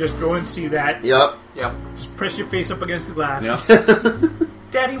tradition. Just go and see that. Yep. Yep. Just press your face up against the glass.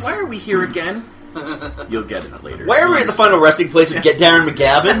 Daddy, why are we here again? You'll get it later. Why are we at the final resting place of Get Darren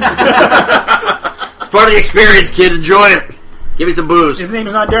McGavin? It's part of the experience, kid. Enjoy it. Give me some booze. His name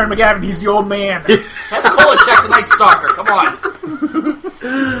is not Darren McGavin. He's the old man. That's Kolachek the Night Stalker. Come on.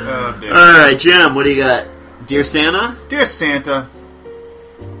 Oh, dear. All right, Jim, what do you got? Dear Santa? Dear Santa,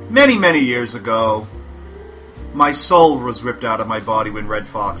 many, many years ago, my soul was ripped out of my body when Red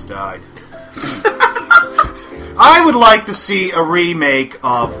Fox died. I would like to see a remake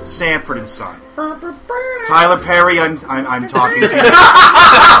of Sanford and Son. Tyler Perry, I'm talking to you.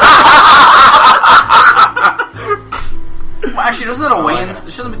 Well, actually, wasn't it a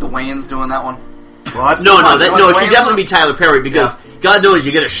Wayans? Shouldn't it be the Wayans doing that one? What? No, Come on, it should Wayans definitely be Tyler Perry because God knows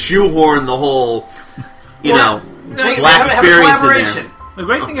you got to shoehorn the whole, black have a experience in collaboration. there. The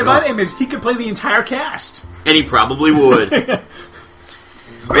great thing about him is he could play the entire cast. And he probably would.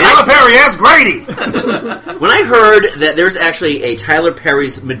 Tyler Perry as Grady! When I heard that there's actually a Tyler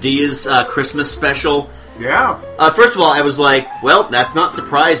Perry's Medea's Christmas special, Yeah. first of all, I was like, well, that's not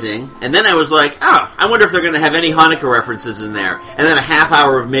surprising. And then I was like, I wonder if they're going to have any Hanukkah references in there. And then a half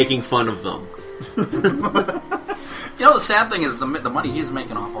hour of making fun of them. You know, the sad thing is the money he's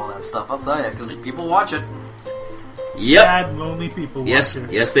making off all that stuff, I'll tell you, because people watch it. Yep. Sad, lonely people. Yes, watch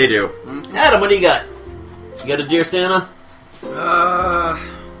it. yes, they do. Adam, what do you got? You got a Dear Santa?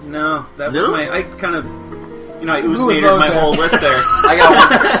 No. That No? was I kind of, I ooze-nated my whole list there. I got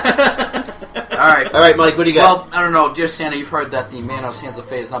one. All right, Mike, what do you got? Well, I don't know, Dear Santa, you've heard that the Man of Santa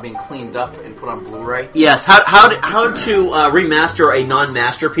Fe is now being cleaned up and put on Blu-ray. Yes, how to remaster a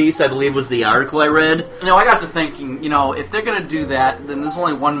non-masterpiece, I believe was the article I read. No, I got to thinking, if they're going to do that, then there's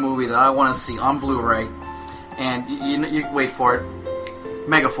only one movie that I want to see on Blu-ray, and you wait for it,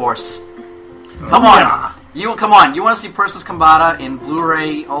 Megaforce. Come on! Come on! You want to see Persis Kambata in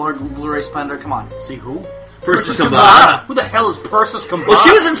Blu-ray, all her Blu-ray splendor? Come on. See who? Persis Kambata. Who the hell is Persis Kambata? Well,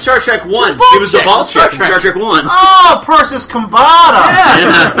 she was in Star Trek 1. She was the Bolshevik in Star Trek 1. Oh, Persis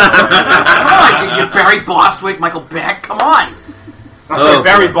Kambata! Come on, you Barry Bostwick, Michael Beck, come on! That's right,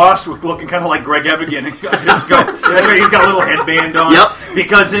 Barry Bostwick looking kind of like Greg Evigan in Disco. That's right, he's got a little headband on. Yep.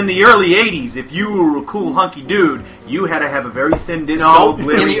 Because in the early 80s, if you were a cool, hunky dude, you had to have a very thin disco,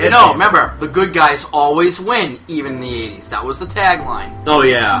 glittery headband. No, remember, the good guys always win, even in the 80s. That was the tagline. Oh,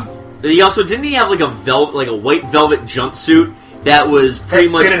 yeah. He also, didn't he have like a white velvet jumpsuit that was pretty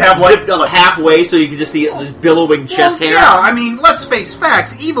much Did it have zipped white- up halfway so you could just see this billowing chest hair? Yeah, I mean, let's face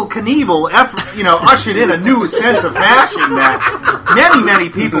facts. Evil Knievel, ushered in a new sense of fashion that many, many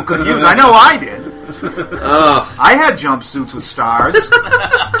people could use. I know I did. I had jumpsuits with stars.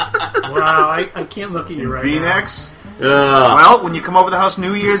 Wow, I can't look at you right V-necks. Ugh. Well, when you come over the house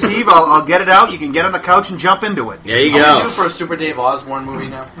New Year's Eve, I'll get it out. You can get on the couch and jump into it. There you Are we go. due for a Super Dave Osborne movie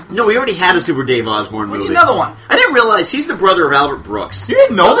now? No, we already had a Super Dave Osborne We movie. need another one. I didn't realize he's the brother of Albert Brooks. You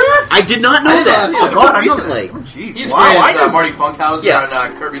didn't know that? I did not know that. Oh, God, I know recently. that. Oh, jeez. He's Wow, great I as didn't- Marty Funkhauser Yeah.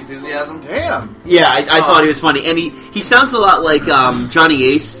 on Curb Your Enthusiasm. Damn. Yeah, I thought he was funny. And he sounds a lot like Johnny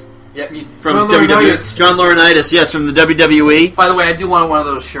Ace Yeah, from John WWE. Laurinaitis. John Laurinaitis, yes, from the WWE. By the way, I do want one of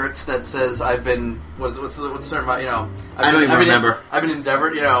those shirts that says I've been what's the term about I don't even remember. I've been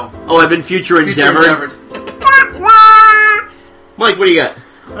endeavored. Oh, I've been future endeavored. Mike, what do you got?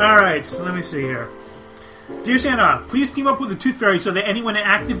 All right, so let me see here. Dear Santa, please team up with the Tooth Fairy so that anyone who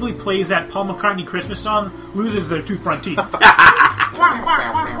actively plays that Paul McCartney Christmas song loses their two front teeth.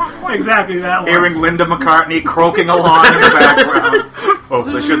 Exactly that one. Hearing Linda McCartney croaking along in the background.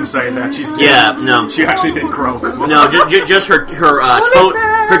 Oops, I shouldn't say that. She's dead. Yeah, no. She actually did croak. No, just her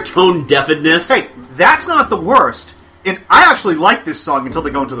tone deafness. Hey, that's not the worst. And I actually like this song until they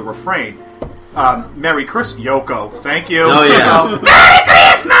go into the refrain. Merry Christmas, Yoko. Thank you. Oh, yeah. Merry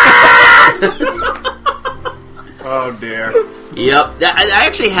Christmas! Oh, dear. Yep. I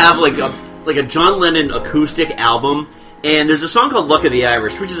actually have like a John Lennon acoustic album, and there's a song called Luck of the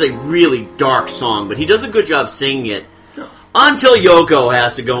Irish, which is a really dark song, but he does a good job singing it. Until Yoko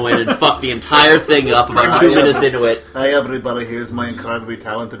has to go in and fuck the entire thing up about 2 minutes into it. Hi, everybody. Here's my incredibly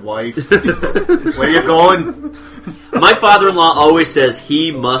talented wife. Where you going? My father-in-law always says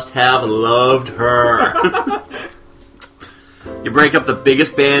he must have loved her. You break up the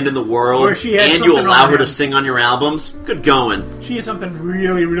biggest band in the world, Or she has and you something allow on her to him. sing on your albums? Good going. She has something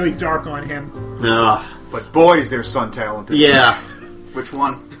really, really dark on him. Ugh. But boy, is their son talented. Yeah. Which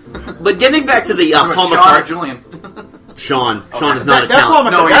one? But getting back to the Paul Sean or McCartney... Julian? Sean. Sean is That not Paul Italian.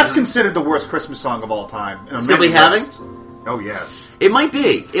 McCartney, No, he that's isn't. considered the worst Christmas song of all time. Simply Many Having? lists. Oh yes, It might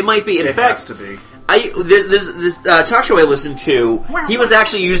be. It might be. In it fact, has to be. This talk show I listened to, he was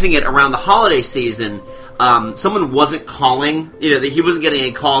actually using it around the holiday season. Someone wasn't calling, he wasn't getting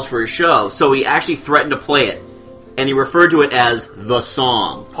any calls for his show, so he actually threatened to play it, and he referred to it as the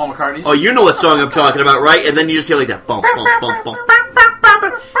song. Paul McCartney's. Oh, you know what song I'm talking about, right? And then you just hear like that bump, bump, bump, bump.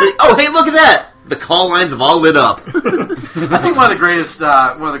 Oh, hey, look at that! The call lines have all lit up. I think one of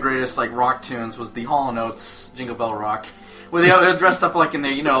the greatest like rock tunes was the Hall & Oates Jingle Bell Rock, where they're dressed up like in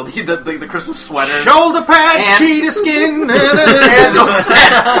their the Christmas sweaters, Shoulder pads, And- cheetah skin. and don't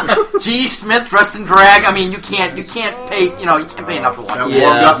forget G. Smith dressed in drag. I mean, you can't pay you can't pay enough to watch That it.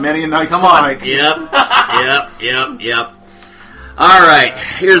 warmed up many a night. Come on. Mike. Yep. All right,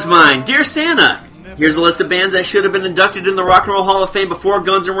 here's mine. Dear Santa, here's a list of bands that should have been inducted in the Rock and Roll Hall of Fame before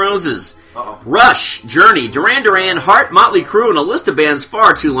Guns N' Roses. Uh-oh. Rush, Journey, Duran Duran, Heart, Motley Crue, and a list of bands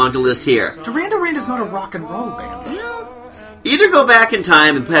far too long to list here. Duran Duran is not a rock and roll band. Either go back in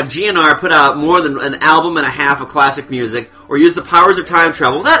time and have GNR put out more than an album and a half of classic music, or use the powers of time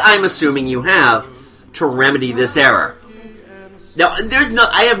travel, that I'm assuming you have, to remedy this error. Now,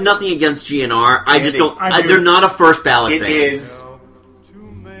 I have nothing against GNR. I just don't. They're not a first ballot band. It is.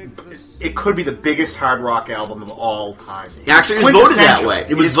 It could be the biggest hard rock album of all time. Actually, it was voted that way.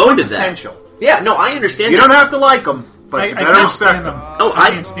 It was voted that. Quintessential. Yeah, no, I understand You that. don't have to like them, but you better respect them. Oh,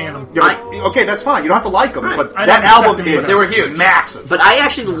 I can't stand them. Okay, that's fine. You don't have to like them, but I that don't album respect them, is They were huge. massive. But I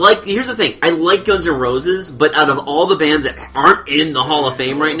actually like. Here's the thing. I like Guns N' Roses, but out of all the bands that aren't in the Hall of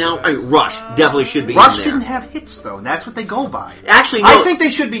Fame right now, Rush definitely should be Rush in there. didn't have hits, though, and that's what they go by. Actually, no. I think they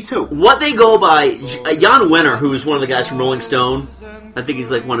should be, too. What they go by, Jan Wenner, who's one of the guys from Rolling Stone, I think he's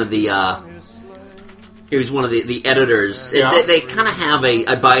like one of the. He was one of the editors. Yeah. They kind of have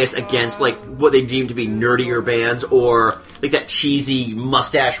a bias against like what they deem to be nerdier bands or like that cheesy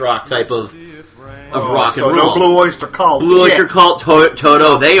mustache rock type of rock and So roll. no Blue Oyster Cult. Blue Oyster Cult,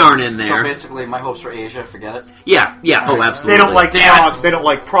 Toto, they aren't in So there. basically, My Hopes for Asia, forget it. Yeah. Oh, absolutely. They don't like Damn prog. They don't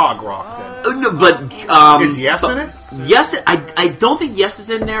like prog rock. Then No, but is Yes in it? Yes, I don't think Yes is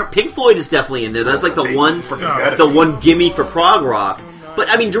in there. Pink Floyd is definitely in there. That's like They better the be. one gimme for prog rock. But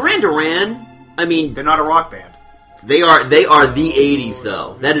I mean, Duran Duran. I mean, They're not a rock band. they are the '80s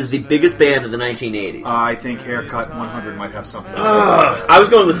though. That is the biggest band of the 1980s. I think Haircut 100 might have something to say. I was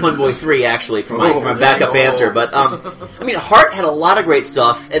going with Fun Boy 3 actually for my backup answer, but I mean, Heart had a lot of great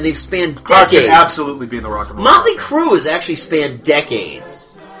stuff, and they've spanned Heart should decades. absolutely be in the rock and roll. Motley Crue has actually spanned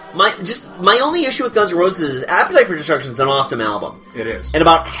decades. My only issue with Guns N' Roses is Appetite for Destruction is an awesome album. It is. And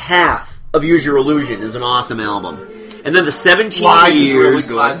about half of Use Your Illusion is an awesome album. And then the 17 Lies is really years.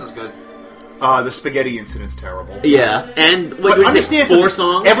 good. Lies is good. The Spaghetti Incident's terrible. Yeah, and But what did you say, understand 4 something.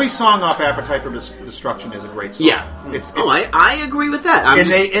 songs? Every song off Appetite for Destruction is a great song. Yeah. It's I agree with that.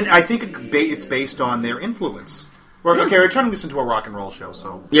 and I think it's based on their influence. Okay, we're trying to listen to a rock and roll show,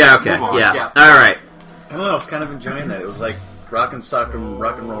 so Yeah, okay, move on. yeah. All right. I don't know. I was kind of enjoying that. It was like rock and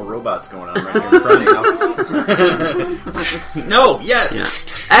roll robots going on right here in front of you. No, yes. Yeah.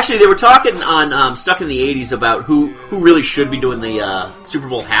 Actually, they were talking on Stuck in the 80s about who really should be doing the Super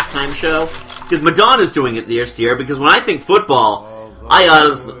Bowl halftime show. Because Madonna's doing it this year, because when I think football, I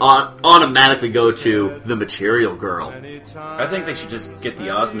automatically go to the Material Girl. I think they should just get the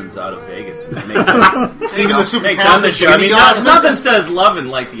Osmonds out of Vegas and Even the super make them talented the show. I mean, Jimmy Osmond. nothing says loving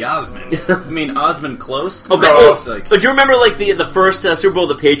like the Osmonds. I mean, Osmond Close. Okay. It's like, But do you remember like the first Super Bowl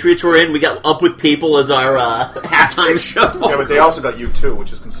the Patriots were in? We got Up With People as our halftime show. Yeah, but they also got U2,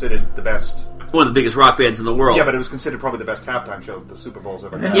 which is considered the best. One of the biggest rock bands in the world. Yeah, but it was considered probably the best halftime show the Super Bowl's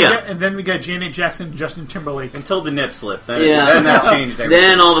ever had. Yeah. And then we got Janet Jackson and Justin Timberlake. until the nip slip. Then, Yeah. then that changed everything.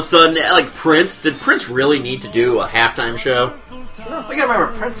 Then all of a sudden, like Prince, did Prince really need to do a halftime show? We gotta remember,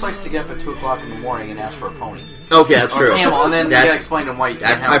 Prince likes to get up at 2 o'clock in the morning and ask for a pony. Okay, that's Or true. a camel, and then That- you gotta explain to him why you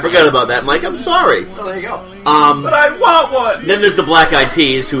can't have I a forgot camel. about that, Mike. I'm sorry. Well, there you go. But I want one. Then there's the Black Eyed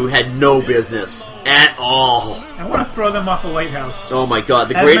Peas, who had no business at all. I want to throw them off a lighthouse. Oh my god,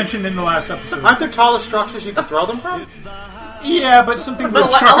 the As great. mentioned in the last episode. Aren't there taller structures you can throw them from? Yeah, but something But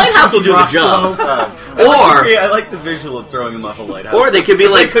with a sharp lighthouse will do the rock job. below. Or Yeah, I like the visual of throwing them off a lighthouse. Or they could be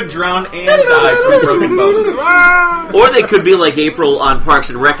like- they could drown and die from broken bones. or they could be like April on Parks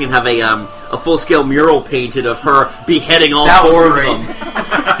and Rec and have a full scale mural painted of her beheading all That was 4 of great.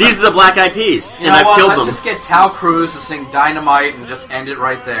 them. These are the Black Eyed Peas, You and know I've what? killed Let's them. just get Tal Cruz to sing Dynamite and just end it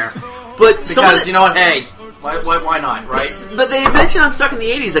right there. But some of Because, the- you know what, hey, why not, right? But they mentioned on Stuck in the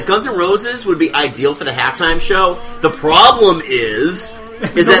 80s that Guns N' Roses would be ideal for the halftime show. The problem is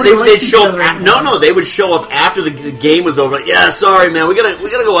that Nobody they'd likes show each up. other anymore. No, they would show up after the game was over. Like, yeah, sorry, man, we gotta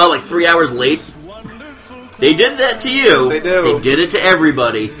go out like 3 hours late. They did that to you. They do. They did it to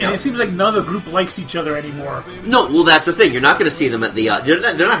everybody. And it seems like none of the group likes each other anymore. No, well, that's the thing. You're not going to see them at the. They're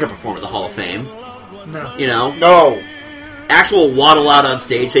not going to perform at the Hall of Fame. No. You know. No. Axel will waddle out on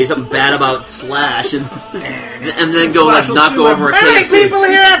stage, say something bad about Slash, and then go Slash like knock will sue over a him. How many KFC. people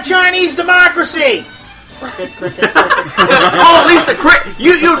here have Chinese democracy? Oh, at least the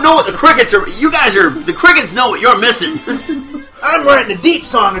you know what the crickets are. You guys are the crickets know what you're missing. I'm writing a deep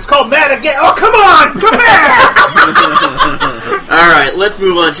song. It's called Mad Again. Oh, come on! Come here! All right, let's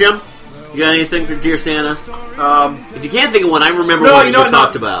move on, Jim. You got anything for Dear Santa? If you can't think of one, I remember one you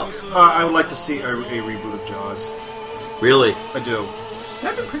talked about. I would like to see a reboot of Jaws. Really? I do.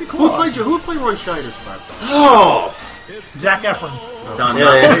 That'd be pretty cool. Who played Roy Scheider's part? Oh, Zac Efron. It's done.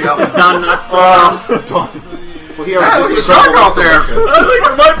 yeah. It's done. Not still. Well, here, Hey, look at the shark out there. I think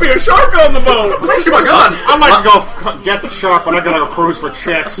there might be a shark on the boat. Let me shoot my gun. I might go get the shark, but I gotta go cruise for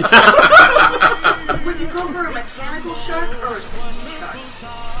chicks. Would you go for a mechanical shark or a CG shark?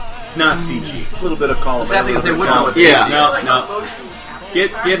 Not CG. A little bit of color. The sad thing is they wouldn't know it's Yeah. CG. No, Like no. a motion capture.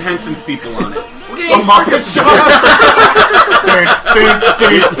 Get Henson's people on it. We're getting Andy Serkis.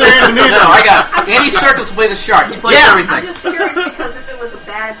 No, I got it. Andy Serkis will play the shark. He plays Yeah. I'm everything. just curious because if it was a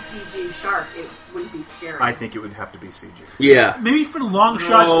bad CG shark, it wouldn't be scary. I think it would have to be CG. Yeah, Maybe for the long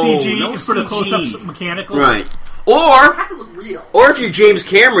shots CG, no and for the CG. close-ups mechanical. right. It Or have to look real. if you're James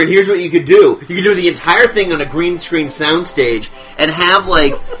Cameron, here's what you could do. You could do the entire thing on a green screen soundstage and have,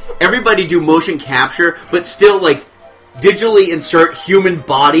 like, everybody do motion capture, but still, like, digitally insert human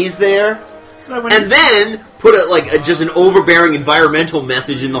bodies there. So when And then put just an overbearing environmental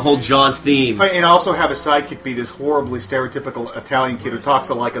message in the whole Jaws theme. And also have a sidekick be this horribly stereotypical Italian kid who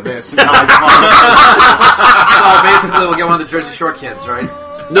talks like this. So basically, we'll get one of the Jersey Shore kids, right?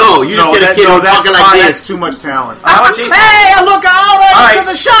 No, you just get a kid who's talking like that's this. too much talent. How about Jason? Hey, look out right.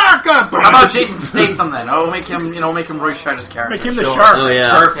 into the shark! How about Jason Statham then? Oh, make him Roy Scheider's character. make him the shark. Oh,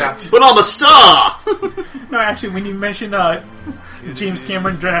 yeah. Perfect. But I'm a star! No, actually, when you mentioned James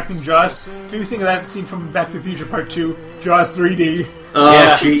Cameron directing Jaws, made me think of that scene from Back to the Future Part 2, Jaws 3D. Oh,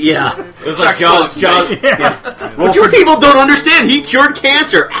 Yeah. gee, yeah. It was like Jaws. But you people don't understand. He cured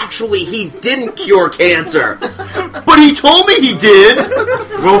cancer. Actually, he didn't cure cancer. But he told me he did.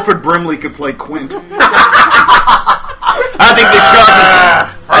 Wilford Brimley could play Quint. I think the shark is...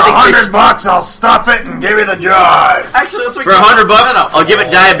 I think $100, I'll stuff it and give you the Jaws. Actually, let's make for $100, I'll give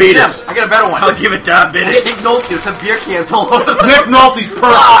it diabetes. Jim, I got a better one. I'll give it diabetes. Nick Nolte with some beer cans all over the Nick Nolte's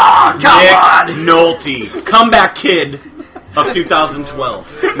perfect. Come Nick Nolte, comeback kid of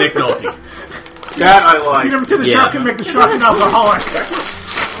 2012. Nick Nolte. That I Feed like. him to the Yeah. shark and make the shark an alcoholic.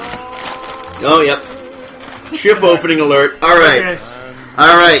 Oh, yep. Chip opening alert. All right. Yes.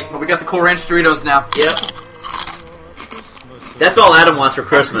 All right. Well, we got the Cool Ranch Doritos now. Yep. That's all Adam wants for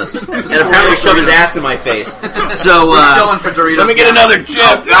Christmas. And apparently shove his ass in my face. So, We're shilling for Doritos. Let me get now. another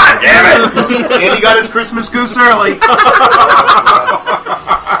chip. God damn it! And he got his Christmas goose early.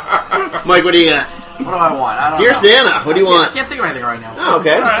 Mike, what do you got? What do I want? I don't Dear know. Santa, what do you I want? can't think of anything right now. Oh,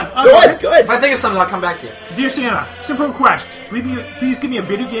 okay. right, Go ahead. Go If ahead. I think of something, I'll come back to you. Dear Santa, simple request. Please give me a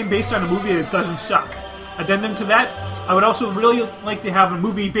video game based on a movie that doesn't suck. Addendum to that, I would also really like to have a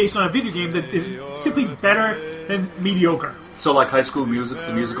movie based on a video game that is simply better than mediocre. So like High School Music,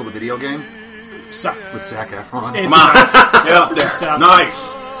 the musical, the video game, Sucked. with Zac Efron. It's Come on. Get up there. Sucked.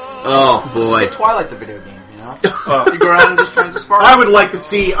 Nice. Oh, boy. Like Twilight, the video game, you know? You go around and just trying to spark. I would like to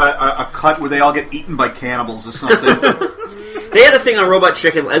see a cut where they all get eaten by cannibals or something. They had a thing on Robot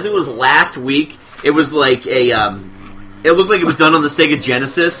Chicken, I think it was last week. It was like a, it looked like it was done on the Sega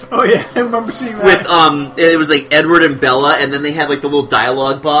Genesis. Oh yeah, I remember seeing that. With, it was like Edward and Bella, and then they had like the little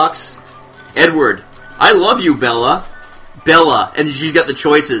dialogue box. Edward, I love you, Bella. Bella, and she's got the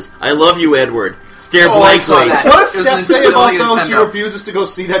choices. I love you, Edward. Stare Oh, I saw blankly. that. What It does was Steph in say the about Nintendo. those? She refuses to go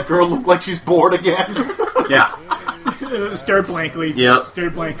see that girl look like she's bored again. Yeah. Stared blankly. Yep.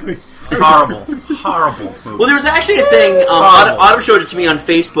 Stared blankly. Horrible. Horrible. Well, there was actually a thing. Autumn showed it to me on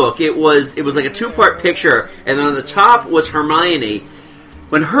Facebook. It was like a 2-part picture, and then on the top was Hermione.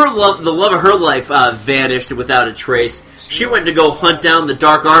 When the love of her life vanished without a trace, she went to go hunt down the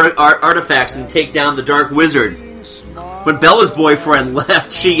dark artifacts and take down the Dark Wizard. When Bella's boyfriend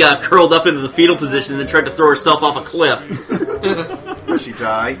left, she curled up into the fetal position and then tried to throw herself off a cliff. Does she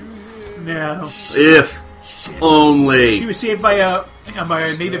die? No. If She only. was saved by a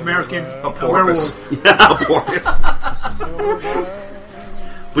Native American porpoise. werewolf. Yeah, porpoise.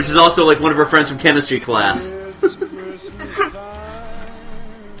 Which is also like one of her friends from chemistry class.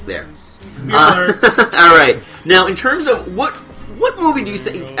 There. All right. Now, in terms of what movie do you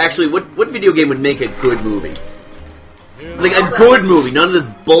think? Actually, what video game would make a good movie? Like a good movie, none of this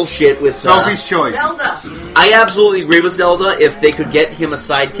bullshit with Sophie's Choice. Zelda. I absolutely agree with Zelda. If they could get him a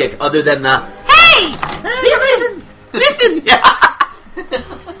sidekick other than the hey, listen.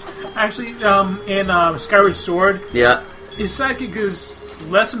 Actually, in Skyward Sword, Yeah. his sidekick is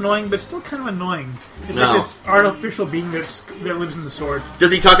less annoying, but still kind of annoying. It's No. like this artificial being that lives in the sword.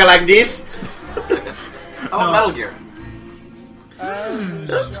 Does he talk like this? How about Metal Gear?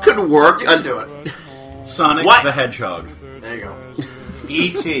 That could work. You can do it. Sonic What? the Hedgehog. There you go.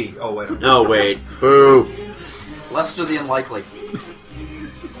 E.T. Oh, wait. No, wait. Boo. Lester the Unlikely.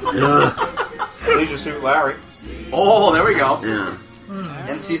 Leisure Suit Larry. Oh, there we go. Yeah.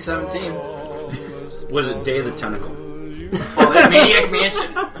 NC-17. Was it Day of the Tentacle? Oh, that Maniac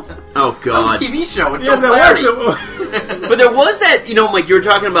Mansion. Oh, That was God. a TV show with Yeah, Joe that Flaherty. was. But there was that, Mike, you were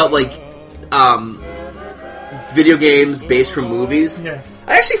talking about, video games based from movies. Yeah.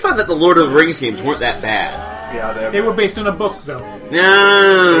 I actually found that the Lord of the Rings games weren't that bad. Yeah, They were based on a book, though.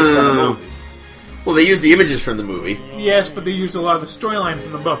 No. Well, they used the images from the movie. Yes, but they used a lot of the storyline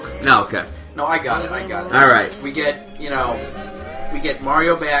from the book. No, okay. No, I got it. All right. We get, we get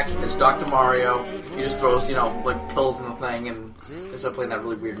Mario back as Dr. Mario. He just throws, like pills in the thing, and they start playing that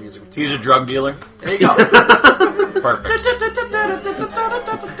really weird music. He's a drug dealer. There you go. Perfect.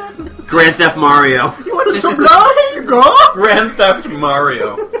 Grand Theft Mario. You want some blood? Here you go. Grand Theft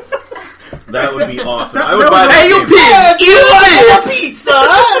Mario. That would be awesome. I would That buy Hey, you that game. pigs! Eat this!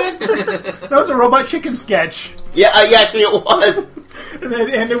 That was a Robot Chicken sketch. Yeah, actually it was. And then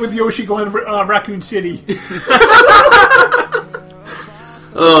it ended with Yoshi going to Raccoon City.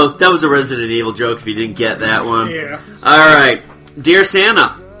 Oh, that was a Resident Evil joke if you didn't get that one. Yeah. Alright. Dear Santa,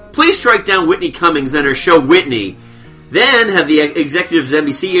 please strike down Whitney Cummings and her show Whitney. Then have the executives of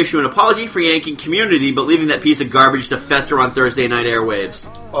NBC issue an apology for yanking Community, but leaving that piece of garbage to fester on Thursday night airwaves.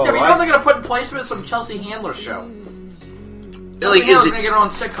 Oh, Yeah, but you know they're going to put in place with some Chelsea Handler show. Like, Handler's going to get her own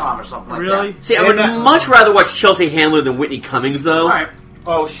sitcom or something like Really? that. See, I would much rather watch Chelsea Handler than Whitney Cummings, though. All right.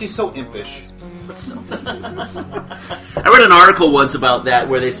 Oh, she's so impish. I read an article once about that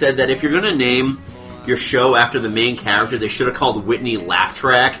where they said that if you're going to name your show after the main character, they should have called Whitney Laugh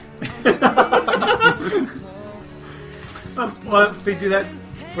Track. Well, if they do that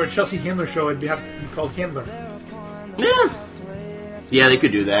for a Chelsea Handler show, it'd have to be called Handler. Yeah, they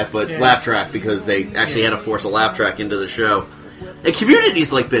could do that, but Yeah. Laugh Track because they actually had to force a laugh track into the show. And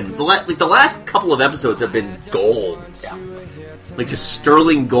Community's been the last couple of episodes have been gold. Yeah. Like just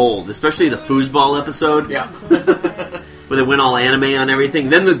sterling gold, especially the foosball episode. Yeah. Where they went all anime on everything.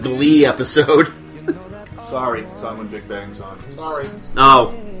 Then the Glee episode. Sorry, it's on when Big Bang's on. Sorry.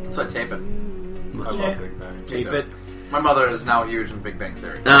 Oh. So I tape it. I love Big Bang. Tape it. My mother is now huge in Big Bang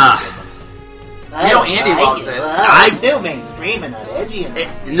Theory. Ah. Andy loves it. I Still mainstream and not edgy.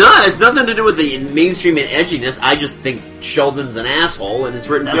 No, it has nothing to do with the mainstream and edginess. I just think Sheldon's an asshole, and it's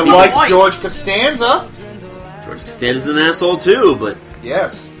written for You people. like George Costanza? George Costanza's an asshole too, but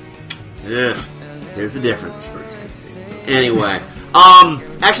Yes. yeah, there's the difference. Anyway,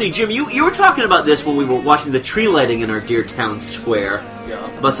 actually, Jim, you were talking about this when we were watching the tree lighting in our dear town square.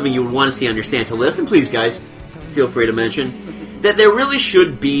 Yeah. About something you would want to see on your Santa list, and please, guys, feel free to mention that there really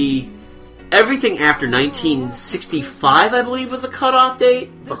should be everything after 1965. I believe was the cutoff date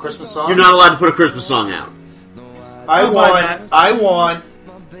For Christmas songs? You're not allowed to put a Christmas song out. I I'll buy that. I want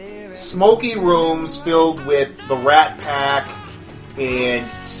smoky rooms filled with the Rat Pack and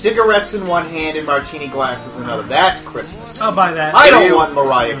cigarettes in one hand and martini glasses in another. That's Christmas. I'll buy that. I don't want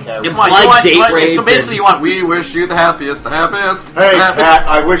Mariah Carey. If- Come on, Like you want, date rape so basically and- you want, we wish you the happiest, the happiest. Hey, happiest. Pat,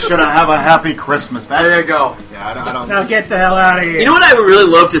 I wish you to have a happy Christmas. There you go. Yeah, I don't Now get the hell out of here. You know what I would really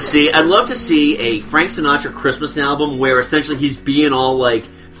love to see? I'd love to see a Frank Sinatra Christmas album where essentially he's being all like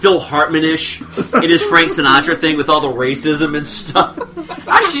Phil Hartman-ish in his Frank Sinatra thing with all the racism and stuff.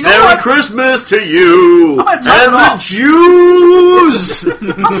 Actually, you know Merry what? Christmas to you I'm gonna and turn it the off. Jews.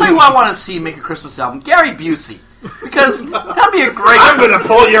 I'll tell you who I want to see make a Christmas album. Gary Busey. Because that'd be a great I'm going to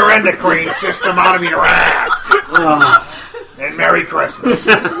pull your endocrine system out of your ass. And Merry Christmas.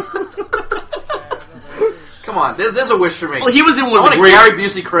 Come on, there's a wish for me. Well, he was in I one of want the a great. Gary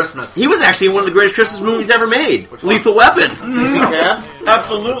Busey Christmas. He was actually in one of the greatest Christmas movies ever made. Lethal Weapon. Yeah.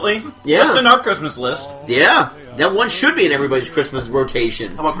 Absolutely. Yeah. That's in our Christmas list. Yeah, that one should be in everybody's Christmas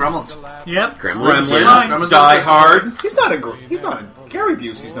rotation. How about Gremlins? Yep. Gremlins. Gremlins. Yeah. Gremlins Die is a Hard. He's not a Gary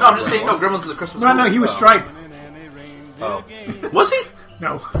Busey's not No, I'm a just saying, no, Gremlins. Gremlins is a Christmas No, movie. no, he was Stripe. Oh. Was he?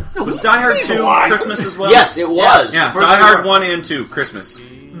 No. Was Die Hard 2 alive. Christmas as well? Yes, it was. Yeah, For Die sure. Hard 1 and 2, Christmas.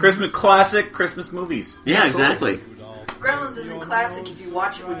 Christmas classic Christmas movies. Yeah, exactly. Gremlins isn't classic if you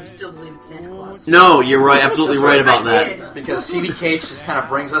watch it when you still believe it's Santa Claus. No, you're right. Absolutely right about I that. did. Because Phoebe Cates just kind of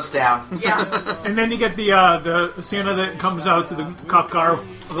brings us down. Yeah. And then you get the Santa that comes out to the cop car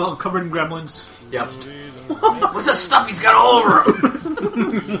all covered in gremlins. Yep. What's that stuff he's got all over him?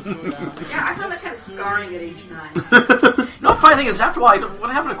 Yeah, I found that kind of scarring at age 9. No, the funny thing is, after a while, what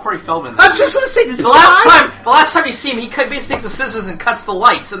happened to Corey Feldman? I was just going to say, the last time you see him, he basically takes the scissors and cuts the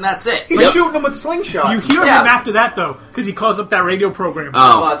lights, and that's it. He's shooting them with slingshots. You hear him after that, though, because he calls up that radio program.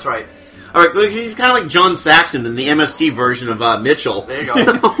 Oh, that's right. All right, he's kind of like John Saxon in the MST version of Mitchell. There you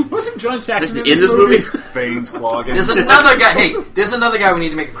go. Wasn't John Saxon in this movie? Veins clogging. There's another guy. Hey, there's another guy we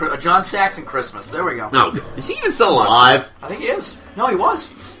need to make a John Saxon Christmas. There we go. No, is he even still alive? I think he is. No, he was.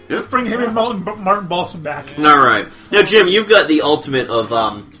 Let's bring him and Martin Balsam back. All right. Now, Jim, you've got the ultimate of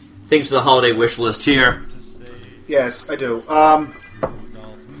things for the holiday wish list here. Yes, I do. I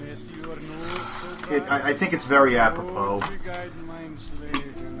think it's very apropos.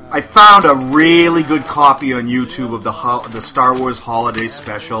 I found a really good copy on YouTube of the Star Wars Holiday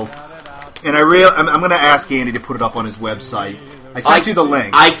Special, and I'm going to ask Andy to put it up on his website. I sent you the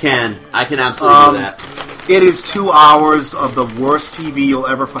link. I can absolutely do that. It is 2 hours of the worst TV you'll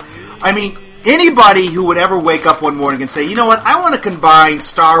ever find. I mean, anybody who would ever wake up one morning and say, you know what, I want to combine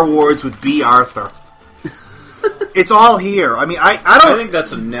Star Wars with B. Arthur. It's all here. I mean, I think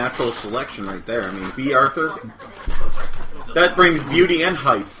that's a natural selection right there. I mean, B. Arthur, that brings beauty and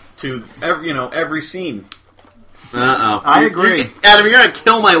height to every scene. Uh-oh. I agree. Adam, you're going to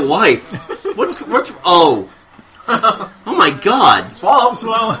kill my wife. What's oh my God. Swallow.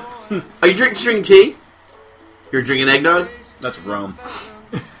 Are you drinking tea? You're drinking eggnog? That's rum.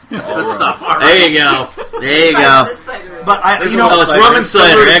 That's good stuff. All right. There you go. But it's rum and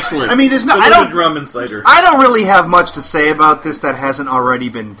cider. Excellent. I mean, there's no. rum and cider. I don't really have much to say about this that hasn't already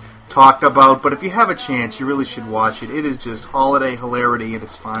been talked about. But if you have a chance, you really should watch it. It is just holiday hilarity at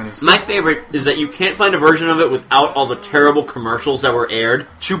its finest. My favorite is that you can't find a version of it without all the terrible commercials that were aired.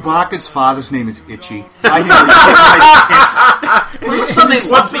 Chewbacca's father's name is Itchy. What's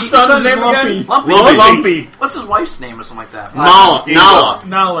the son's name again? Lumpy. What's his wife's name or something like that? Nala.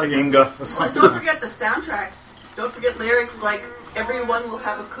 Inga. Well, don't forget the soundtrack. Don't forget lyrics like, everyone will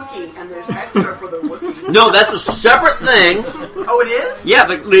have a cookie, and there's extra for the Wookiee. No, that's a separate thing. Oh, it is? Yeah,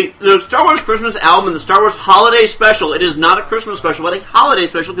 the Star Wars Christmas album and the Star Wars Holiday Special, it is not a Christmas special, but a holiday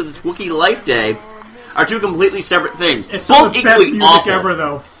special because it's Wookiee Life Day, are two completely separate things. It's some of the best music awful. ever,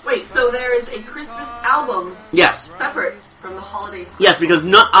 though. Wait, so there is a Christmas album separate from the holiday special? Yes, because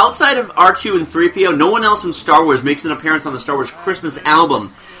outside of R2 and 3PO, no one else from Star Wars makes an appearance on the Star Wars Christmas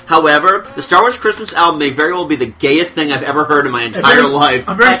album. However, the Star Wars Christmas album may very well be the gayest thing I've ever heard in my entire life.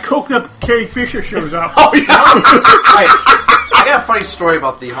 A very coked up Carrie Fisher shows up. Oh, yeah. I got a funny story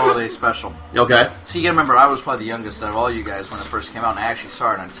about the holiday special. Okay. So you gotta remember, I was probably the youngest out of all you guys when it first came out, and I actually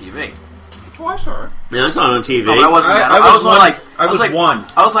saw it on TV. Oh, I saw it. Yeah, I saw it on TV. No, but I wasn't that. I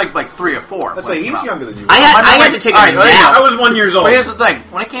was like 3 or 4. That's like he's younger than you. I had to take a nap. I was 1 year old. But here's the thing: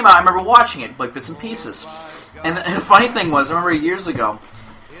 when it came out, I remember watching it like bits and pieces. And the funny thing was, I remember years ago,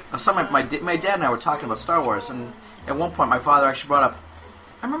 my dad and I were talking about Star Wars, and at one point, my father actually brought up.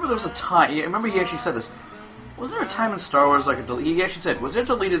 I remember there was a time. I remember he actually said this. Was there a time in Star Wars he actually said, was there a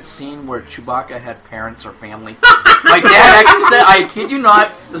deleted scene where Chewbacca had parents or family? My dad actually said, I kid you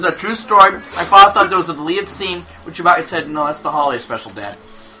not, this is a true story. My father thought there was a deleted scene where Chewbacca said, no, that's the holiday special, Dad.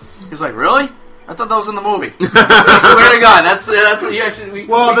 He was like, really? I thought that was in the movie. I swear to God, that's he actually.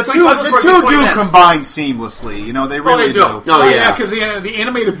 The two do combine seamlessly. You know, they really do. Oh yeah, because the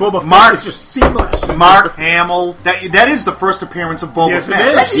animated Boba Fett is just seamless. Mark Hamill. That is the first appearance of Boba Fett.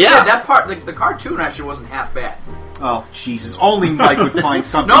 It is. Yeah, that part, the cartoon actually wasn't half bad. Oh Jesus! Only Mike would find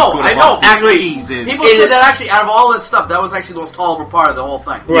something. No, good I about know. Actually, Jesus. People said that actually, out of all that stuff, that was actually the most tolerable part of the whole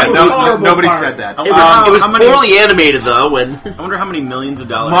thing. Right? Nobody said that. It was poorly animated though. I wonder how many millions of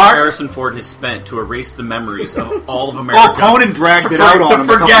dollars Harrison Ford has spent to erase the memories of all of America. Oh, Conan dragged it out on him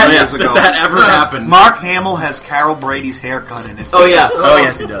a couple years ago. That ever happened. Mark Hamill has Carol Brady's haircut in it. Oh yeah. Oh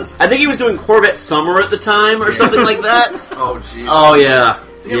yes, he does. I think he was doing Corvette Summer at the time or something like that. Oh jeez. Oh yeah.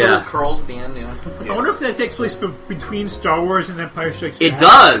 Little curls at the end, you know. I wonder if that takes place between Star Wars and Empire Strikes Back. It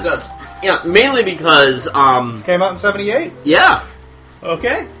does. Yeah, mainly because came out in '78. Yeah.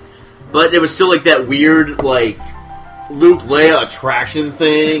 Okay. But it was still like that weird like Luke Leia attraction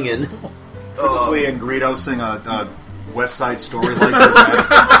thing, and Princess Leia and Greedo sing a West Side Story like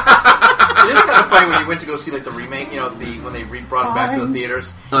that. It is kind of funny when you went to go see like the remake, you know, when they brought it back to the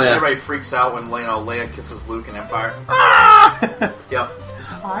theaters. Oh, yeah. Everybody freaks out when Leia kisses Luke in Empire. Yep.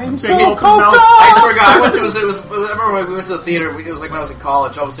 I'm so coked up. I swear to God, I remember when we went to the theater. It was like when I was in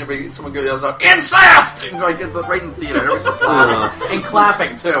college. All of a sudden, someone yells out "incest!" And, like right in the theater. Everybody starts laughing and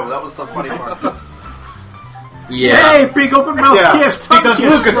clapping too. That was the funny part. yeah. Hey, big open mouth kiss. Because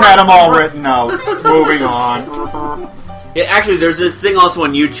kiss, Lucas had them all written out. Moving on. Yeah, actually, there's this thing also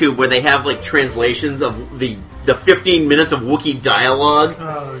on YouTube where they have like translations of the 15 minutes of Wookiee dialogue.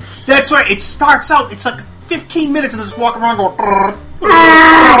 That's right. It starts out. It's like 15 minutes, and they just walk around going.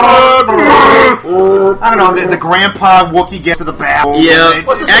 I don't know. The grandpa Wookiee gets to the bathroom. Yeah.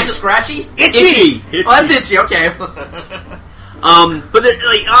 What's this thing, scratchy? Itchy. Oh, that's itchy. Okay. But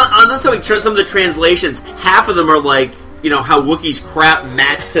like on this, like some of the translations, half of them are like how Wookiees crap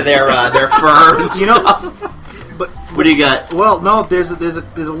match to their fur. And stuff. But what do you got? Well, no. There's a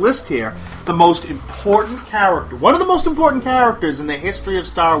list here. The most important character. One of the most important characters in the history of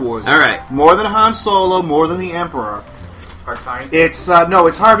Star Wars. All right. More than Han Solo. More than the Emperor. It's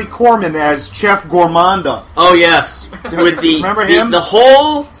it's Harvey Korman as Chef Gourmanda. Oh yes, with the remember him? The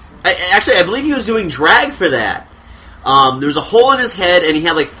whole. I believe he was doing drag for that. There was a hole in his head, and he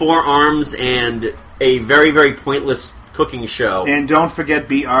had like 4 arms and a very, very pointless cooking show. And don't forget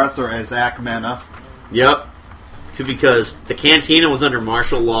B. Arthur as Akmena. Yep, because the cantina was under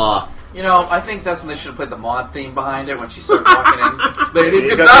martial law. I think that's when they should have played the Maude theme behind it when she started walking in. Lady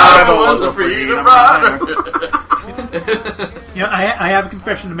Godiva was a freedom rider. I have a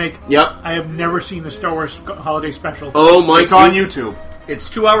confession to make. Yep. I have never seen the Star Wars holiday special. Oh my! It's on YouTube. It's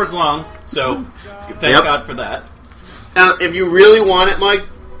 2 hours long, so thank God for that. Now, if you really want it, Mike,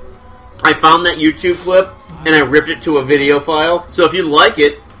 I found that YouTube clip and I ripped it to a video file. So if you like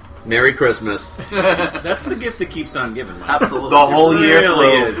it, Merry Christmas. That's the gift that keeps on giving, Mike. Absolutely. The whole year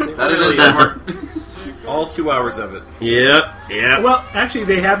really through. is. That really is. All 2 hours of it. Yep. Well, actually,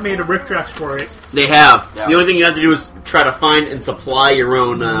 they have made a riff tracks for it. They have. Yeah. The only thing you have to do is try to find and supply your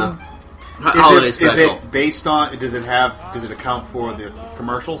own holiday special. Is it based on? Does it account for the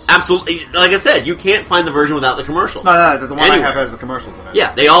commercials? Absolutely. Like I said, you can't find the version without the commercial. No, the one I Anyway. have has the commercials in it.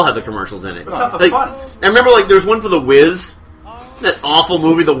 Yeah, they all have the commercials in it. It's not the Like, fun. I remember, there's one for The Wiz. That awful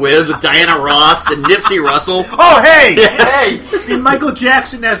movie, The Wiz, with Diana Ross and Nipsey Russell. Oh, hey! Hey! And Michael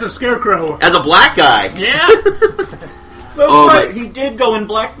Jackson as a scarecrow. As a black guy. Yeah. But he did go in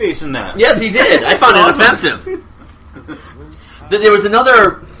blackface in that. Yes, he did. I found it offensive. There was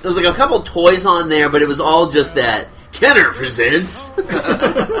like a couple toys on there, but it was all just that. Kenner presents.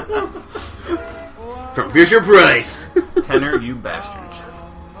 From Fisher-Price. Kenner, you bastards.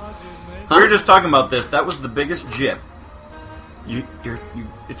 We were just talking about this. That was the biggest jip.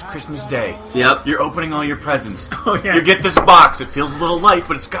 It's Christmas Day. Yep. You're opening all your presents. Oh, yeah. You get this box. It feels a little light,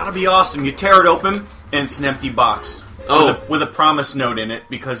 but it's got to be awesome. You tear it open, and it's an empty box. Oh. With a promise note in it,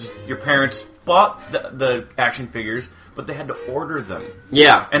 because your parents bought the action figures, but they had to order them.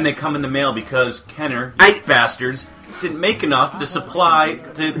 Yeah. And they come in the mail because Kenner, you bastards, didn't make enough to supply...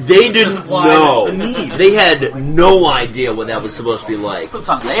 They didn't know. The need. They had no idea what that was supposed to be like. Put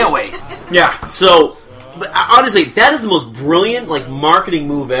some layaway. Yeah. So... But honestly, that is the most brilliant, marketing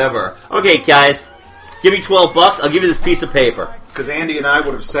move ever. Okay, guys, give me $12. I'll give you this piece of paper. Because Andy and I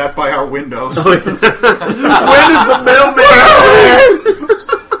would have sat by our windows. When is the mailman?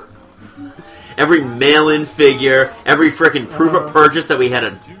 Every mail-in figure, every frickin' proof of purchase that we had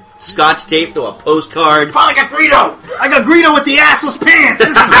a scotch tape to a postcard. Finally got Greedo! I got Greedo with the assless pants!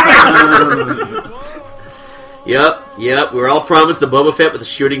 This is great! Yep. We were all promised the Boba Fett with a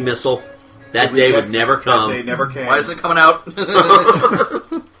shooting missile. That day would never come. That day never came. Why isn't it coming out?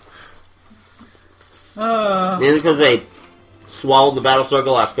 Mainly because they swallowed the Battlestar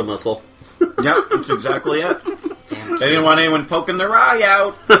Galactica missile. Yep, that's exactly it. They didn't want anyone poking their eye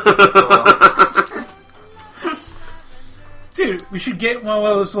out. Dude, we should get one of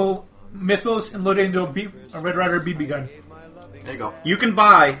those little missiles and load it into a Red Ryder BB gun. There you go. You can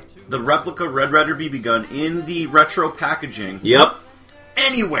buy the replica Red Ryder BB gun in the retro packaging. Yep.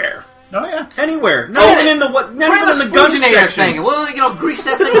 Anywhere. Oh, yeah. Anywhere. Not even in the gun Spooginator section. thing. Well, grease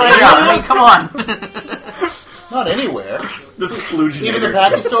that thing right out. I mean, come on. Not anywhere. The Splooginator. Even the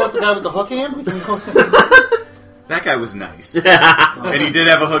package store with the guy with the hook hand? We can go That guy was nice. And he did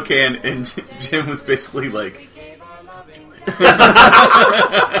have a hook hand, and Jim was basically like...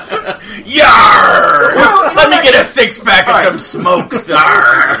 Yarr! Let me get a 6-pack and some smokes.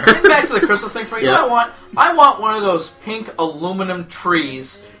 Getting back to the Christmas thing for you, Yeah. know what I want? one of those pink aluminum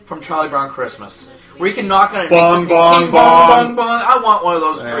trees from Charlie Brown Christmas. Where you can knock on it. Bong, bong, bong, bong. bong, bong. I want one of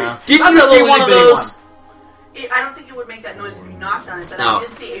those trees. Didn't Not you that see little one of itty-bitty those? I don't think it would make that noise if you knocked on it, but No. I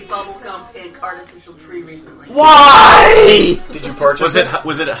did see a bubblegum pink artificial tree recently. Why? Did you purchase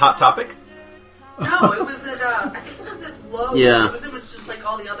Was it a Hot Topic? No, it was at, I think it was at Lowe's. Yeah. It was in with just like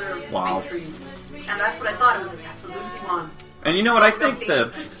all the other Wow. fake trees. And that's what I thought it was. That's what Lucy wants. And you know what? I think Pink the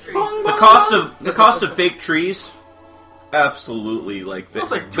Christmas tree. cost of fake trees, absolutely, like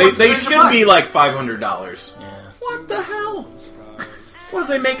That's like they $200 should be bucks. like $500. Yeah. What the hell? What are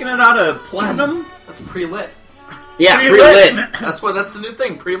they making it out of platinum? That's pre-lit. Yeah, pre-lit. That's the new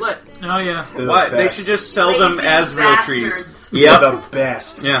thing, pre-lit. Oh yeah. Why? They should just sell them Lazy as real trees. bastards. Yep. They're the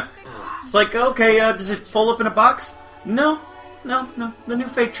best. Yeah. It's like, okay, does it fold up in a box? No. The new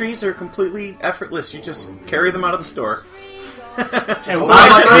fake trees are completely effortless. You just carry them out of the store.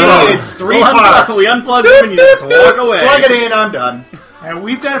 It's $3. We unplug them and you just walk away. Plug it in, I'm done. And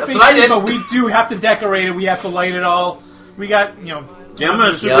we've got a fake what I tree, did. but we do have to decorate it. We have to light it all. We got, Yeah, I'm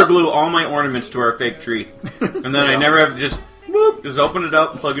going to super glue all my ornaments to our fake tree. And then I never have to just open it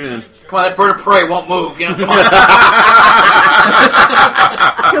up and plug it in. Come on, that bird of prey won't move. You know, come on.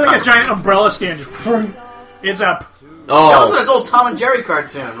 I feel like a giant umbrella stand. Just, it's up. That was Oh, an old Tom and Jerry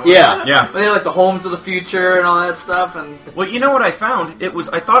cartoon. wasn't Yeah. it? Yeah. They had like the homes of the future and all that stuff. And Well, you know what I found?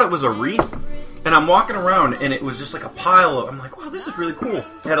 I thought it was a wreath. And I'm walking around, and it was just like a pile of... I'm like, wow, this is really cool. It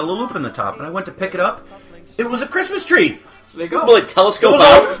had a little loop in the top. And I went to pick it up. It was a Christmas tree. there you go. like telescope It was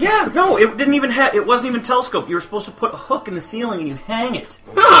out. all- yeah, no, it didn't even have... It wasn't even telescope. You were supposed to put a hook in the ceiling, and you hang it.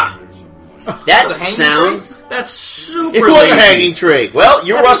 Huh. That Was it hanging sounds. That's super It was lazy. a hanging tree. Well,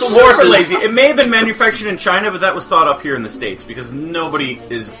 you That was rustled super horses. lazy. It may have been manufactured in China, but that was thought up here in the States because nobody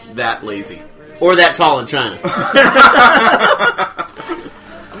is that lazy. Or that tall in China. I'm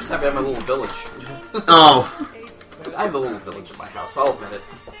just happy I have my little village. Oh. I have a little village in my house. I'll admit it.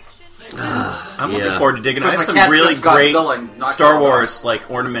 I'm looking Yeah. forward to digging. I Because have my some cat really thinks great Godzilla and knocks Star it all Wars like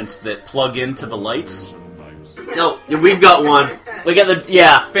ornaments that plug into the lights. No, we've got one. We got the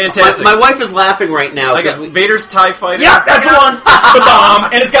Fantastic. My wife is laughing right now. Like a Vader's TIE Fighter. Yeah, that's the one. It's the bomb,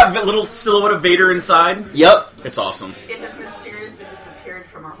 and it's got a little silhouette of Vader inside. Yep. It's awesome. It has mysteriously disappeared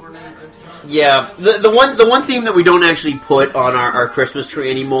from our ornament rotation. Yeah. The one theme that we don't actually put on our Christmas tree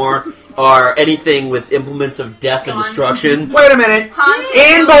anymore are anything with implements of death and destruction. Wait a minute. Han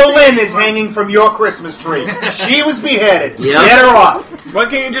Anne Solo. Boleyn is hanging from your Christmas tree. She was beheaded. Yeah. Get her off. Why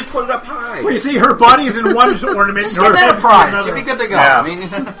can't you just put it up high? Well, you see, her body is in one ornament, and her Get that head is in prize. another. You'd be good to go. Yeah. I mean,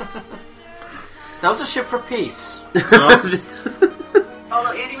 that was a ship for peace.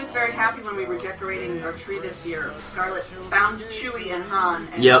 Although Andy was very happy when we were decorating our tree this year. Scarlett found Chewie and Han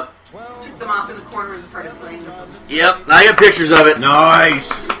and Yep. took them off in the corner and started playing with them. Yep. I got pictures of it.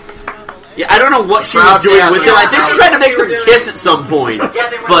 Nice. Yeah, I don't know what she was Proud doing dad. with them. I think she tried to make her kiss at some point. Yeah,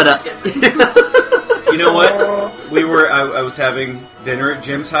 they were But kissing. You know what? I was having dinner at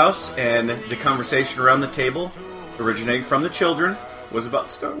Jim's house, and the conversation around the table, originating from the children, was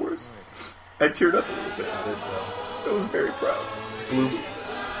about Star Wars. I teared up a little bit. I was very proud.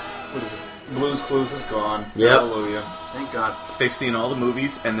 Blue's Clues is gone. Yep. Hallelujah. Thank God. They've seen all the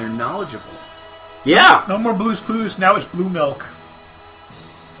movies, and they're knowledgeable. yeah. No more Blue's Clues. Now it's Blue Milk.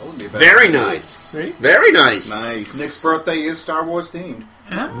 That would be a better- Very nice. See? Very nice. Nice. Nick's birthday is Star Wars themed.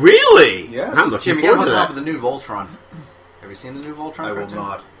 Really? Yes. I'm looking Jim, you gotta forward to hook up that. with the new Voltron. Have you seen the new Voltron? I will cartoon?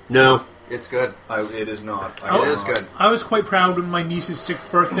 not. No. It's good. It is not. Oh, It is good. I was quite proud when my niece's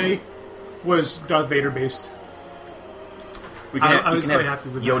 6th birthday was Darth Vader based. We I we was can quite have happy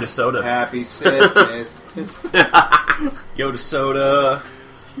with Yoda that. soda. Happy Sith. Yoda soda.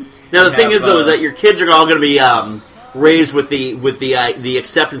 Now the We thing have, is, though, is that your kids are all going to be raised with the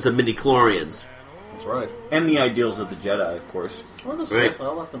acceptance of midi-chlorians. That's right. And the ideals of the Jedi, of course. Or the Right. Sith.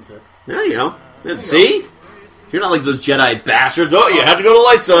 I'll let them pick. There you go. See? You're not like those Jedi bastards. Oh, you have to go to the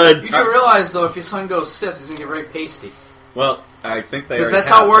light side. You do realize, though, if your son goes Sith, he's going to get very pasty. Well, I think they Because already that's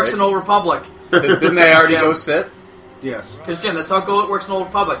how it have, works right? in Old Republic. Didn't they already Yeah. go Sith? Yes. Because, Jim, that's how it works in Old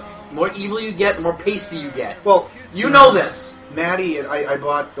Republic. The more evil you get, the more pasty you get. Well, You know this. Maddie and I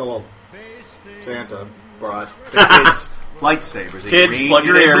bought. Well, Santa brought the kids lightsabers. A Kids, green plug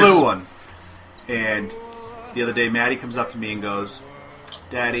your and a ears. blue one. And the other day, Maddie comes up to me and goes,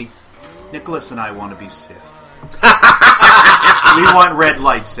 "Daddy, Nicholas and I want to be Sith. We want red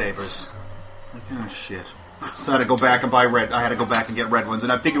lightsabers." I'm like, oh shit. So I had to go back and buy red. I had to go back and get red ones,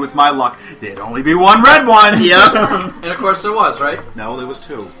 and I figured with my luck, there'd only be one red one. Yep. And, of course, there was, right? No, there was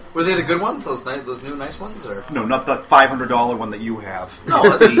two. Were they the good ones? Those new nice ones? Or No, not the $500 one that you have. No,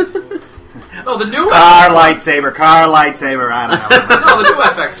 It's that's- the No, the new car FX lightsaber. I don't know. No, the new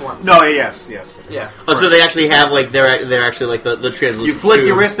FX ones. No, yes. It is. Yeah. Oh, so they actually have like they're actually like the translucent. You flick tube.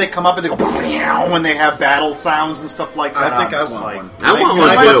 your wrist, they come up and they go when they have battle sounds and stuff like that. I think I I'm want like, one. I want Can one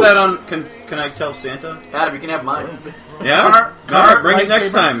I too. put that on? Can I tell Santa? Adam, you can have mine. Yeah. Car- All right, bring it lightsaber.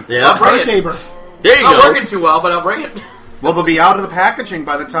 next time. Yeah. I'll bring it. Saber. There you Not go. working too well, but I'll bring it. Well, they'll be out of the packaging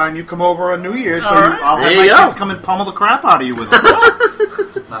by the time you come over on New Year's, so All right. I'll have There my you go. kids come and pummel the crap out of you with them.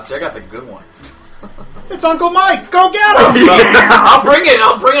 Nah, see, I got the good one. It's Uncle Mike. Go get him. I'll bring it.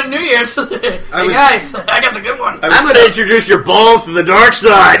 I'll bring it New Year's. Hey guys, I got the good one. I'm going to introduce your balls to the dark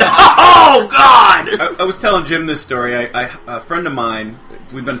side. Oh God! I was telling Jim this story. A friend of mine,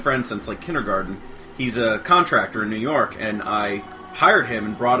 we've been friends since like kindergarten. he's a contractor in New York, and I hired him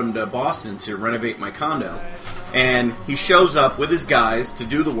and brought him to Boston to renovate my condo. And he shows up with his guys to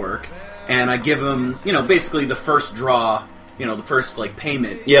do the work, and I give him, basically the first draw, the first,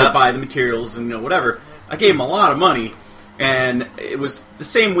 payment to buy the materials and, whatever. I gave him a lot of money, and it was the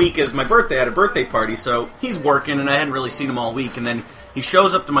same week as my birthday. I had a birthday party, so he's working, and I hadn't really seen him all week, and then he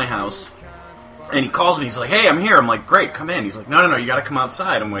shows up to my house, and he calls me, he's like, hey, I'm here. I'm like, great, come in. He's like, no, you gotta come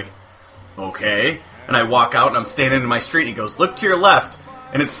outside. I'm like, okay. And I walk out, and I'm standing in my street, and he goes, look to your left.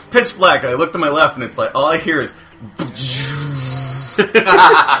 And it's pitch black, and I look to my left, and it's like, all I hear is...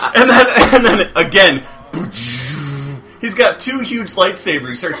 and then again... He's got two huge lightsabers.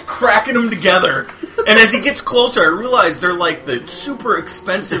 He starts cracking them together. And as he gets closer, I realize they're like the super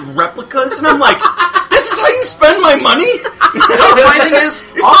expensive replicas. And I'm like, this is how you spend my money? The funny thing is...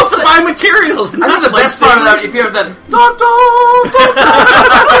 You're supposed to buy materials, I think the best part of that, if you have that...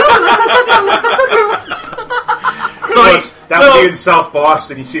 That would be in South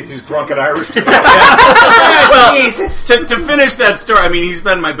Boston. You see these drunken Irish people. Well, Jesus. To finish that story, I mean, he's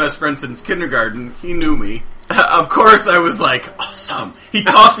been my best friend since kindergarten. He knew me. Of course, I was like, awesome. He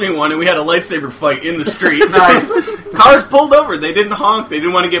tossed me one, and we had a lightsaber fight in the street. Nice. Cars pulled over. They didn't honk. They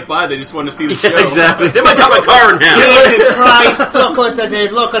didn't want to get by. They just wanted to see the show. Exactly. They might cut my car in half. Jesus Christ! Look what they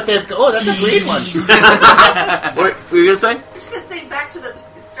look at them. Oh, that's a green one. What were you gonna say? I'm just gonna say back to the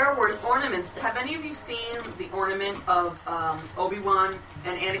Star Wars ornaments. Have any of you seen the ornament of Obi-Wan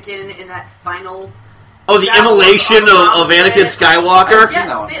and Anakin in that final? Oh, the immolation of Anakin Skywalker?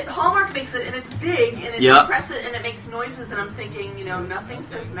 Yeah, Hallmark makes it, and it's big, and you press it, and it makes noises, and I'm thinking, nothing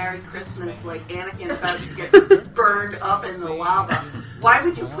says Merry Christmas like Anakin about to get burned up in the lava. Why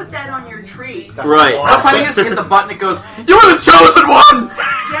would you put that on your tree? Right. The funny thing is, you hit the button, it goes, you were the chosen one!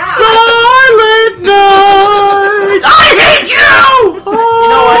 Yeah. Silent night! I hate you! You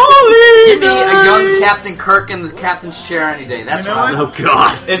know what? Give me a young Captain Kirk in the captain's chair any day. That's right. Oh,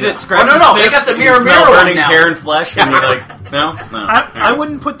 God. Is it scratch no, they got the mirror burning now. hair and flesh, and you're like, no. I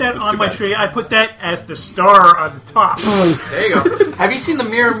wouldn't put that on my tree. I put that as the star on the top. There you go. Have you seen the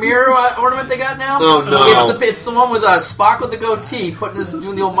mirror ornament they got now? Oh, no. It's the one with Spock with the goatee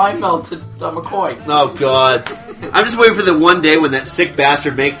doing the old mind meld to McCoy. Oh, God. I'm just waiting for the one day when that sick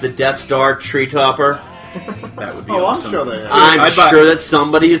bastard makes the Death Star tree topper. That would be awesome. I'm sure they have. I'm sure that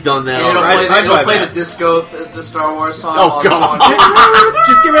somebody has done that. And already. you don't play the disco, the Star Wars song. Oh, God.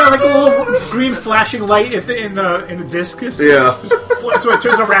 Just give it like a little green flashing light in the discus. Yeah. So it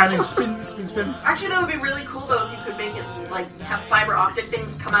turns around and spin. Actually, that would be really cool though if you could make it have fiber optic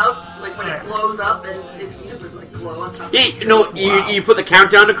things come out when it blows up and it would glow on top. Yeah, you put the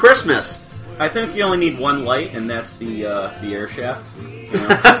countdown to Christmas. I think you only need one light, and that's the air shaft.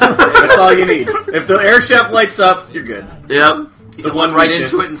 That's all you need. If the air shaft lights up, you're good. Yep. You can look right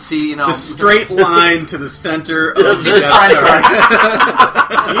into it and see, the straight line to the center of the Death Star.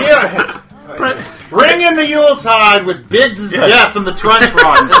 Yeah. Bring in the Yuletide with Biggs' death in the trench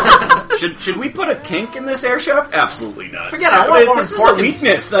run. Should we put a kink in this air shaft? Absolutely not. Forget it. I want one This with is a Porkins.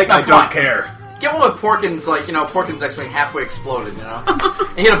 weakness. I don't care. Get one with Porkins, Porkins X-Wing halfway exploded, You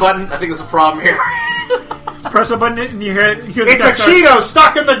hit a button, I think there's a problem here. Press a button and you hear the It's a Death Star. Cheeto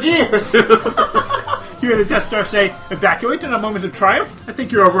stuck in the gears. You hear the Death Star say, "Evacuate in a moment of triumph." I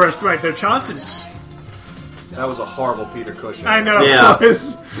think you're overestimating their chances. That was a horrible Peter Cushing. I know. Yeah.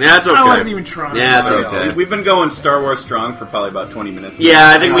 That's okay. I wasn't even trying. Yeah, that's okay. We've been going Star Wars strong for probably about 20 minutes.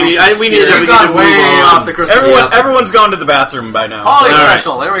 Yeah, I think we need to We've gone way move off on. the Christmas. Everyone's gone to the bathroom by now. Holiday All right.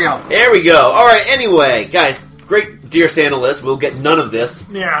 special, there we go. There we go. All right. Anyway, guys, great Dear Santa list. We'll get none of this.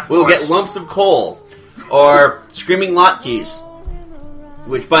 Yeah. We'll get lumps of coal or screaming lotkeys,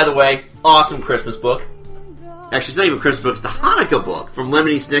 which, by the way, awesome Christmas book. Actually, it's not even a Christmas book. It's the Hanukkah book from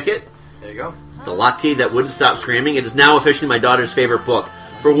Lemony Snicket. There you go. The Lotkey That Wouldn't Stop Screaming. It is now officially my daughter's favorite book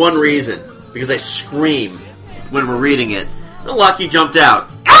for one reason, because I scream when we're reading it. The Lotkey jumped out.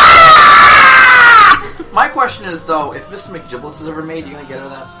 My question is, though, if Mr. McGiblets is ever made, you going to get her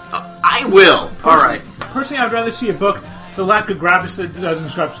that? I will. All right. Personally, I'd rather see a book, The Latka Gravis, that doesn't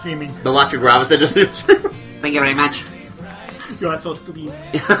stop screaming. The Lotka Gravis that doesn't. Thank you very much. You're not supposed to be.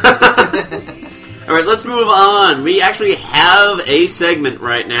 All right, let's move on. We actually have a segment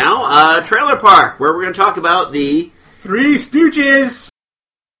right now, Trailer Park, where we're going to talk about the Three Stooges.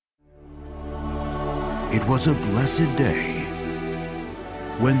 It was a blessed day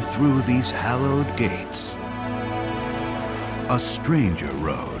when through these hallowed gates a stranger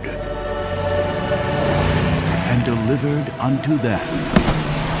rode and delivered unto them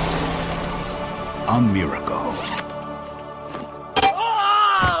a miracle.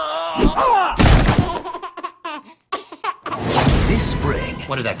 This spring,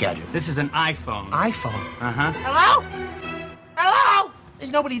 What is that gadget? This is an iPhone. iPhone. Uh-huh. Hello? Hello? There's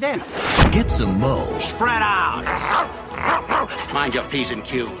nobody there. Get some Mo. Spread out. Mind your P's and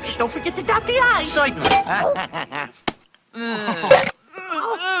Q's. Don't forget to dot the I's. Certainly.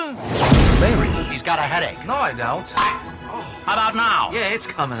 Larry. He's got a headache. No, I don't. How about now? Yeah, it's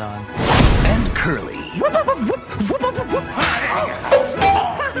coming on. And Curly.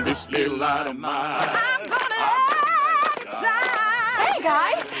 This little light of mine. Hey,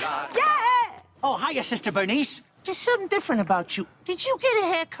 guys. Yeah. Oh, hiya, Sister Bernice. There's something different about you. Did you get a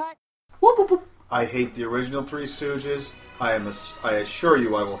haircut? I hate the original Three Stooges. I assure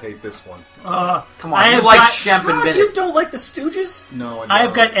you I will hate this one. Come on, you like Shemp and Bennett. You don't like the Stooges? No, I don't. I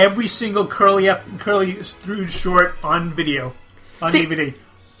have got every single Curly Stooge short on video, on DVD.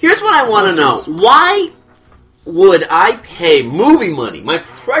 Here's what I want to know. Why would I pay movie money, my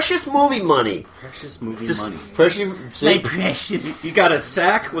precious movie money? Precious movie money. My precious. You got a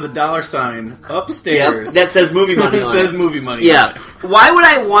sack with a $sign upstairs. Yep, that says movie money on it. It says movie money. Yeah. Why would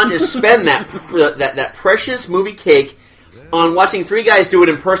I want to spend that precious movie cake on watching three guys do an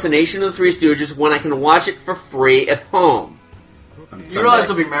impersonation of the Three Stooges when I can watch it for free at home? You realize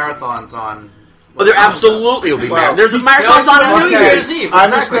there'll be marathons on... Well, there absolutely will be marathons. There's marathons on New Year's Eve. I'm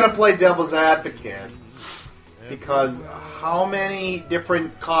just going to play devil's advocate. Because how many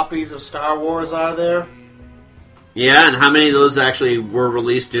different copies of Star Wars are there? Yeah, and how many of those actually were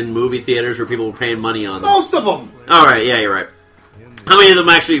released in movie theaters where people were paying money on them? Most of them. All right, yeah, you're right. How many of them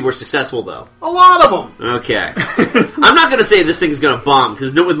actually were successful, though? A lot of them. Okay. I'm not going to say this thing's going to bomb,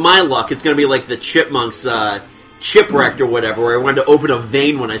 because with my luck, it's going to be like the Chipmunks Chipwrecked or whatever, where I wanted to open a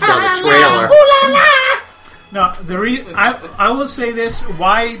vein when I saw the trailer. No, I will say this,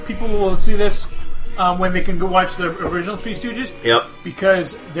 why people will see this when they can go watch the original Three Stooges. Yep.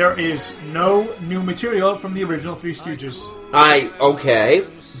 Because there is no new material from the original Three Stooges. Okay.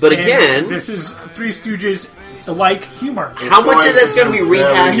 But again... this is Three Stooges like humor. How much of that's going to be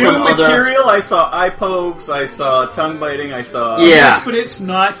rehashed New from material? I saw eye pokes, I saw tongue biting, I saw... Yeah. Yes, but it's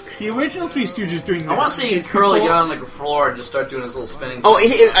not the original Three Stooges doing this. I want to see Curly get on the floor and just start doing his little spinning. Oh,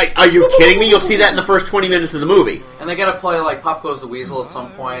 are you kidding me? You'll see that in the first 20 minutes of the movie. And they got to play like Pop Goes the Weasel at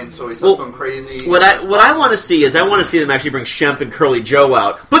some point, so he starts going crazy. What I want to see is I want to see them actually bring Shemp and Curly Joe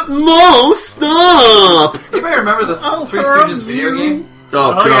out. But Mo, stop! Anybody remember the Three Stooges video game?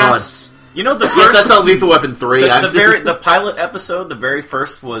 Oh God. Yes. You know the first... Yes, I saw Lethal Weapon 3. The pilot episode, the very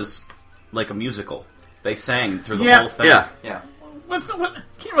first, was like a musical. They sang through the whole thing. Yeah.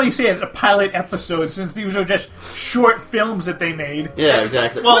 Can't really say it's a pilot episode since these are just short films that they made. Yeah,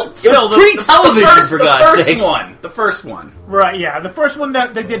 exactly. Well, still, pre-television for God's sake. The first one. Right, yeah. The first one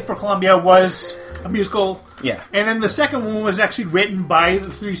that they did for Columbia was a musical. Yeah. And then the second one was actually written by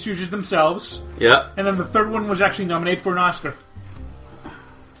the Three Stooges themselves. Yeah. And then the third one was actually nominated for an Oscar.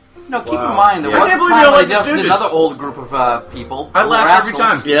 No, keep in mind, there was a time when they just did another old group of people. I laugh every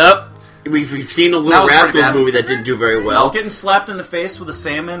time. Yep. We've seen a Little Rascals movie that didn't do very well. Getting slapped in the face with a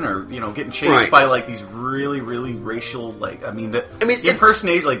salmon, or getting chased by like these really, really racial,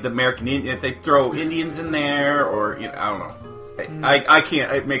 impersonate like the American Indian. If they throw Indians in there, or I don't know. I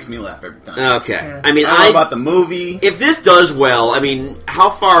can't. It makes me laugh every time. Okay. Yeah. I mean, I don't know about the movie. If this does well, I mean, how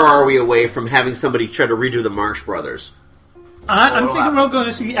far are we away from having somebody try to redo the Marx Brothers? I'm thinking we're going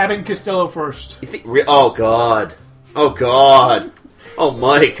to see Abbott and Costello first. You think? Oh God! Oh God! Oh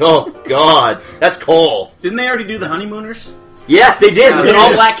Mike! Oh God! That's Cole. Didn't they already do the Honeymooners? Yes, they did. With an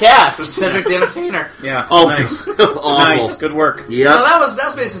all-black cast. With Cedric the Entertainer. Yeah. Oh, nice. Nice. Good work. Yeah. No, that was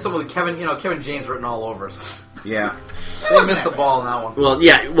basically something with Kevin James written all over it. Yeah. They missed the ball on that one. Well,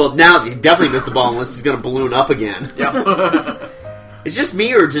 yeah. Well, now they definitely missed the ball unless he's going to balloon up again. Yep. It's just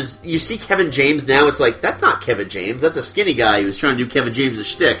me, or just you see Kevin James now? It's like that's not Kevin James. That's a skinny guy who's trying to do Kevin James'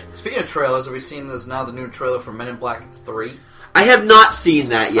 shtick. Speaking of trailers, have we seen the new trailer for Men in Black 3? I have not seen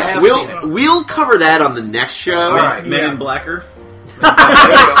that yet. We'll cover that on the next show. All right, Men in Blacker.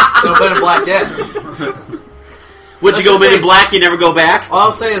 No Men in Black, yes. Would you go Men in Black? You never go back. All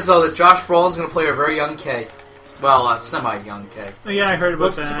I'll say is though that Josh Brolin's going to play a very young Kay. Well, semi-young Kay. Yeah, I heard about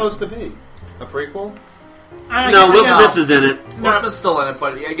What's that. it supposed to be? A prequel? No, Will Smith is in it. Will Smith's still in it,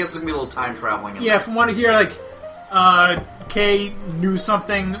 but I guess there's going to be a little time traveling in it. Yeah, from what I hear, Kay knew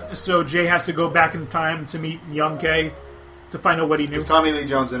something, so Jay has to go back in time to meet young Kay to find out what he knew. Is Tommy Lee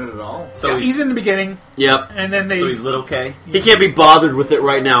Jones in it at all? So he's in the beginning. Yep. And then So he's little K? He can't be bothered with it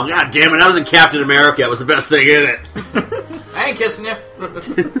right now. God damn it, I was in Captain America. It was the best thing in it. I ain't kissing you.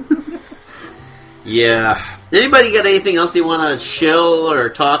 Yeah. Anybody got anything else you want to shill or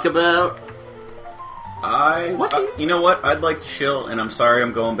talk about? You know what? I'd like to chill, and I'm sorry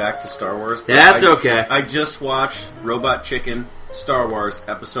I'm going back to Star Wars. That's okay. I just watched Robot Chicken, Star Wars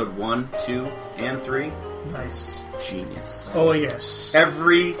Episode 1, 2, and 3. Nice. Genius. Oh, yes.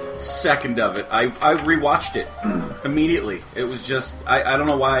 Every second of it. I rewatched it immediately. It was just... I don't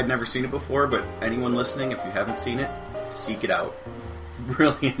know why I'd never seen it before, but anyone listening, if you haven't seen it, seek it out.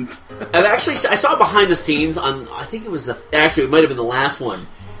 Brilliant. I saw behind the scenes on, I think it was it might have been the last one,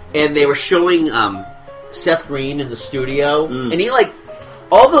 and they were showing Seth Green in the studio, and he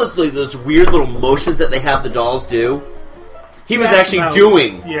all those weird little motions that they have the dolls do, he was actually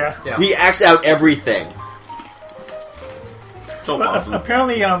doing. Yeah. He acts out everything. So awesome.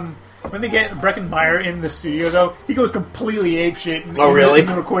 Apparently, when they get Breckenmeyer in the studio, though, he goes completely apeshit in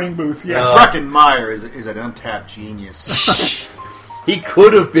the recording booth. Yeah, Breckenmeyer is an untapped genius. He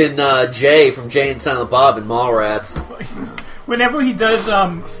could have been Jay from Jay and Silent Bob in Mallrats. Whenever he does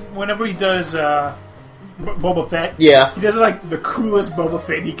Boba Fett, he does the coolest Boba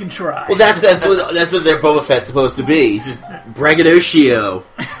Fett he can try. Well, that's what their Boba Fett's supposed to be. He's just braggadocio.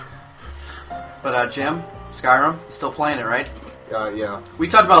 But Jim, Skyrim, you still playing it, right? Yeah. We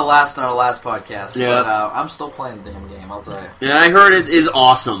talked about it on our last podcast. Yeah. But I'm still playing the damn game. I'll tell you. Yeah, I heard it is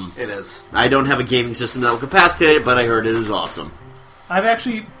awesome. It is. I don't have a gaming system that will capacitate it, but I heard it is awesome. I've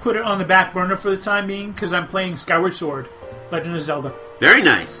actually put it on the back burner for the time being because I'm playing Skyward Sword, Legend of Zelda. Very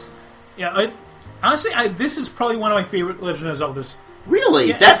nice. Yeah, honestly, this is probably one of my favorite Legend of Zeldas. Really?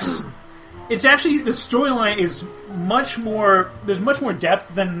 Yeah, it's actually, the storyline is much more, there's much more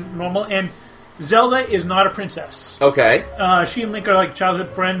depth than normal, and Zelda is not a princess. Okay. She and Link are childhood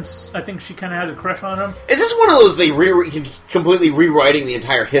friends. I think she kind of has a crush on him. Is this one of those completely rewriting the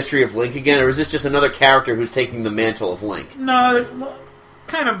entire history of Link again, or is this just another character who's taking the mantle of Link? No,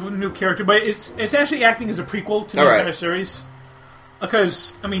 kind of a new character, but it's actually acting as a prequel to the entire series.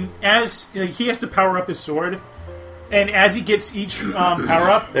 Because, as he has to power up his sword, and as he gets each power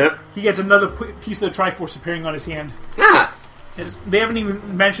up, he gets another piece of the Triforce appearing on his hand. Ah. They haven't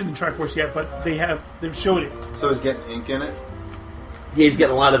even mentioned the Triforce yet, but they've showed it. So he's getting ink in it? Yeah, he's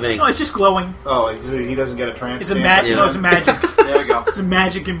getting a lot of ink. No, it's just glowing. Oh, he doesn't get a trance. It's a magic. No, it's a magic. There we go. It's a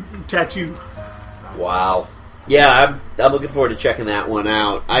magic tattoo. Wow. Yeah, I'm looking forward to checking that one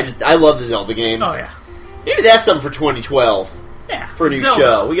out. I love the Zelda games. Oh yeah. Maybe that's something for 2012. Yeah. For a new Zelda.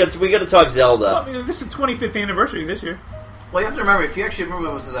 show. We got to talk Zelda. Well, this is the 25th anniversary this year. Well, you have to remember, if you actually remember,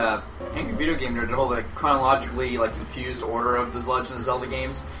 it was Angry Video Game Nerd did all the chronologically confused order of the Legend of Zelda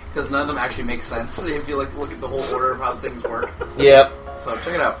games, because none of them actually make sense if you look at the whole order of how things work. Yep. So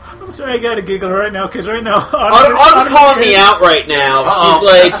check it out. I'm sorry, I got to giggle right now because right now Autumn's calling me out right now. She's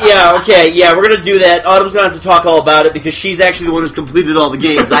like, we're gonna do that. Autumn's gonna have to talk all about it because she's actually the one who's completed all the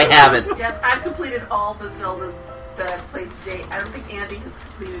games. I haven't. Yes, I've completed all the Zeldas that I've played to date. I don't think Andy has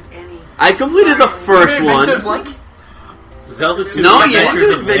completed any. I completed the first one. Zelda 2, No,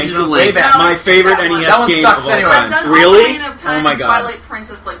 Adventures of Link. My favorite NES game of all time. Really? Oh my god. Twilight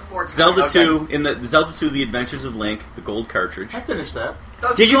Princess 4 times. Zelda 2, Zelda 2, The Adventures of Link, the gold cartridge. I finished that.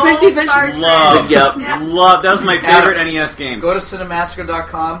 Did you finish the Adventures? Love. Yep. Love. That was my favorite NES game. Go to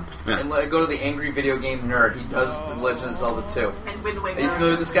Cinemassacre.com and go to the Angry Video Game Nerd. He does the Legend of Zelda 2. And Wind Waker. Are you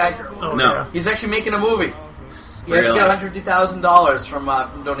familiar with this guy? Oh, No. Yeah. He's actually making a movie. He Really? actually got $150,000 from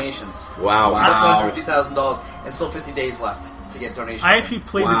donations. Wow. He's up to $150,000 and still 50 days left to get donations. I actually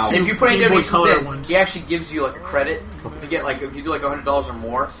played Wow. the two And if you put any Game Boy donations Color in, ones. he actually gives you a credit. If you get if you do $100 or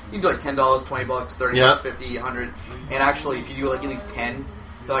more, you can do $10, $20, $30, Yeah. $50, $100, and actually if you do at least 10,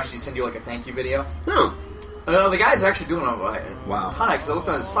 he'll actually send you a thank you video. Oh. The guy's actually doing a Wow. ton of because I looked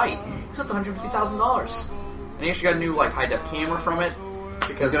on his site. He's up to $150,000, and he actually got a new high def camera from it.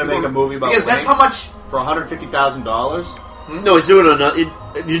 Because He's gonna make a movie about because that's Link? how much. For $150,000? No, he's doing another.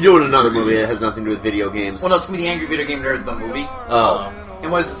 You're doing another movie that has nothing to do with video games. Well, no, it's gonna be the Angry Video Game Nerd, the movie. Oh.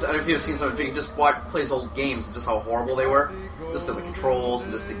 And what is this? I don't know if you've seen something. If you just play his old games and just how horrible they were, just the controls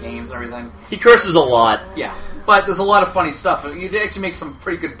and just the games and everything. He curses a lot. Yeah, but there's a lot of funny stuff. You did actually make some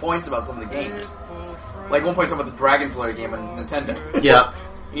pretty good points about some of the games. Like one point talking about the Dragon Slayer game on Nintendo. Yep.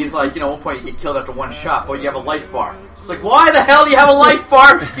 He's like, at one point you get killed after one shot, but you have a life bar. It's like, why the hell do you have a life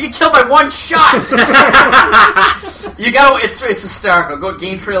bar if you get killed by one shot? It's hysterical. Go to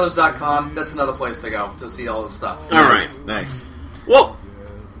GameTrailers.com. That's another place to go to see all this stuff. All right. Nice. Well,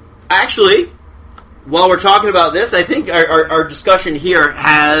 actually, while we're talking about this, I think our discussion here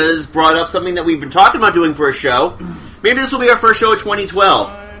has brought up something that we've been talking about doing for a show. Maybe this will be our first show of 2012.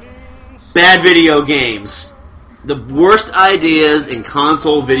 Bad video games. The worst ideas in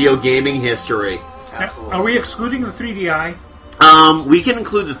console video gaming history. Absolutely. Are we excluding the 3DI? We can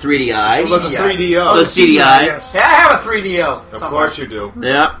include the 3DI. What about the 3DO? The CDI. Yes. Yeah, I have a 3DO. Of course you do.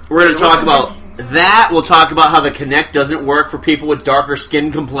 Yeah, we're going to talk about that. We'll talk about how the Kinect doesn't work for people with darker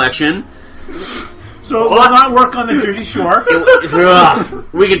skin complexion. So we'll not work on the Jersey Shore.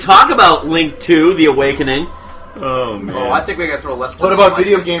 We can talk about Link 2, The Awakening. Oh, man. Oh, I think we got to throw less. What about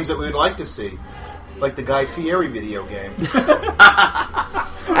video games that we'd like to see? Like the Guy Fieri video game.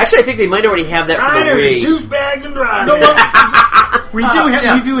 Actually, I think they might already have that for the Wii. Douchebags and drivers. We do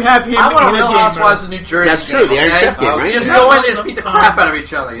have him I want in a Real a game. Housewives of New Jersey. That's true, the Iron Chef game, right? Just go in there and just beat the crap out of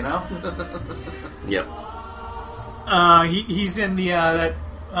each other, you know? Yep. He's in the that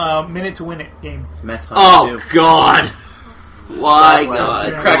Minute to Win It game. Meth Oh, God. Why,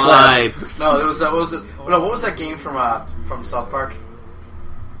 God? Crack Why? No, it was what was it? No, what was that game from South Park?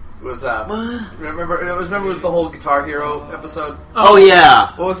 It was remember it was the whole Guitar Hero episode. Oh,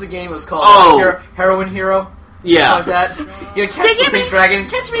 yeah. What was the game? It was called Heroin Hero. Yeah. Something like that. You know, catch the pink dragon.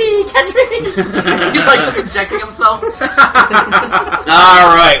 Catch me! He's like just injecting himself. All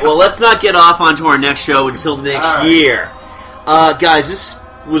right. Well, let's not get off onto our next show until next year. Guys, this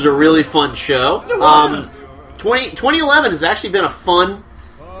was a really fun show. 2011 has actually been a fun...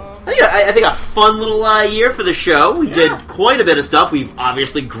 I think a fun little year for the show. We did quite a bit of stuff. We've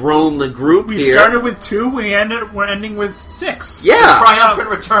obviously grown the group We here. started with 2. We're ending with 6. Yeah. The triumphant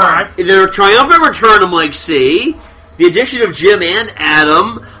return. The triumphant return of Mike C. The addition of Jim and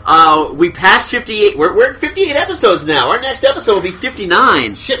Adam. We passed 58. We're at 58 episodes now. Our next episode will be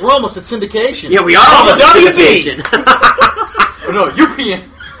 59. Shit, we're almost at syndication. Yeah, we are almost at syndication. No, UPN.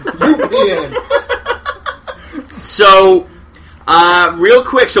 So... real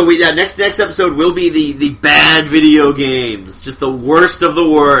quick, so next episode will be the bad video games, just the worst of the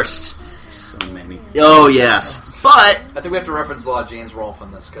worst. So many. Oh yes, but I think we have to reference a lot of James Rolfe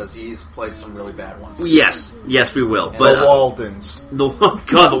in this because he's played some really bad ones. yes, we will. And But The Waldens. the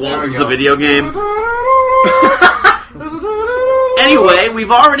Waltons, we the go. video game. Anyway,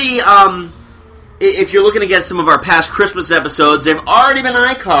 we've already if you're looking to get some of our past Christmas episodes, they've already been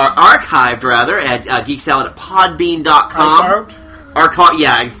archived rather at geeksalad@podbean.com.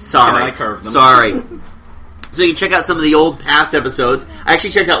 Sorry. I carved them. Sorry. So you can check out some of the old past episodes. I actually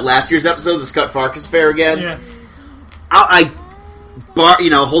checked out last year's episode, the Scott Farkas Fair again. Yeah.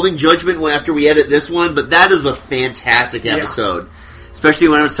 Holding judgment after we edit this one, but that is a fantastic episode. Especially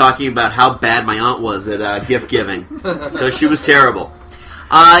when I was talking about how bad my aunt was at gift giving. Because she was terrible.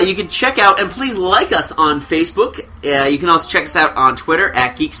 You can check out, and please like us on Facebook. You can also check us out on Twitter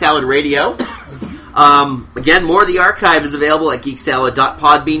at Geek Salad Radio. Again, more of the archive is available at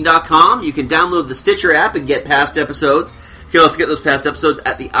geeksalad.podbean.com. You can download the Stitcher app and get past episodes. You can also get those past episodes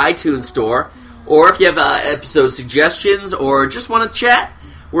at the iTunes Store. Or if you have episode suggestions or just want to chat,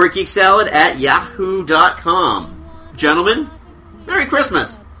 we're at geeksalad@yahoo.com. Gentlemen, Merry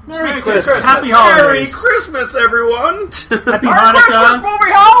Christmas. Merry Christmas. Happy holidays. Merry Christmas, everyone. Happy Hanukkah.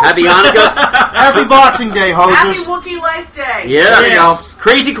 Happy Hanukkah. Happy Boxing Day, Happy hosers. Wookiee Life Day. Yes.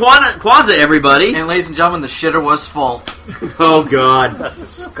 Crazy Kwanzaa, everybody. And ladies and gentlemen, the shitter was full. Oh, God. That's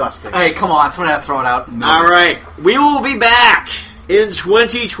disgusting. Hey, come on, someone had to throw it out. All right. We will be back in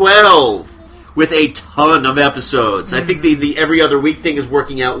 2012 with a ton of episodes. I think the every other week thing is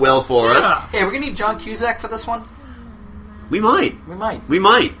working out well for us. Hey, we're going to need John Cusack for this one? We might. We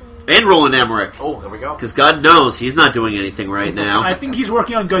might. And Roland Emmerich. Oh, there we go. Because God knows he's not doing anything right now. I think he's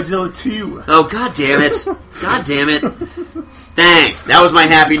working on Godzilla 2. Oh, God damn it. God damn it. Thanks. That was my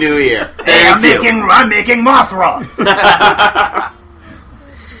Happy New Year. I'm Thank you. making Mothra.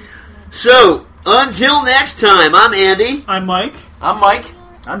 So, until next time, I'm Andy. I'm Mike. I'm Mike.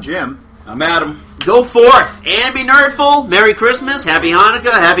 I'm Jim. I'm Adam. Go forth and be nerdful. Merry Christmas, Happy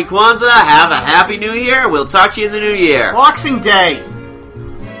Hanukkah, Happy Kwanzaa, have a Happy New Year. We'll talk to you in the New Year. Boxing Day.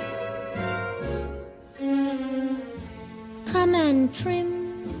 Come and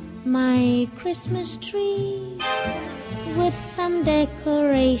trim my Christmas tree with some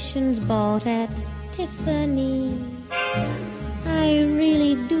decorations bought at Tiffany. I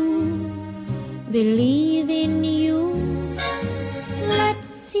really do believe in you. Let's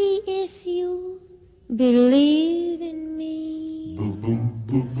see if you believe in me.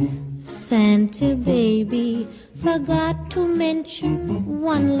 Santa baby forgot to mention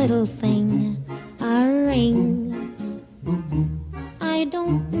one little thing, a ring. I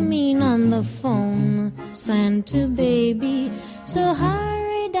don't mean on the phone, Santa baby, so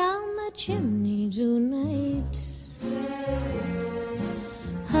hurry down the chimney tonight.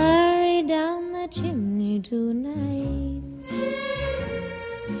 Hurry down the chimney tonight.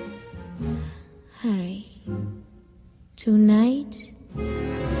 Hurry. Tonight.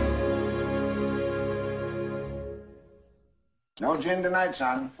 No gin tonight,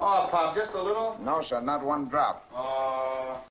 son. Oh, Pop, just a little? No, sir, not one drop. Oh.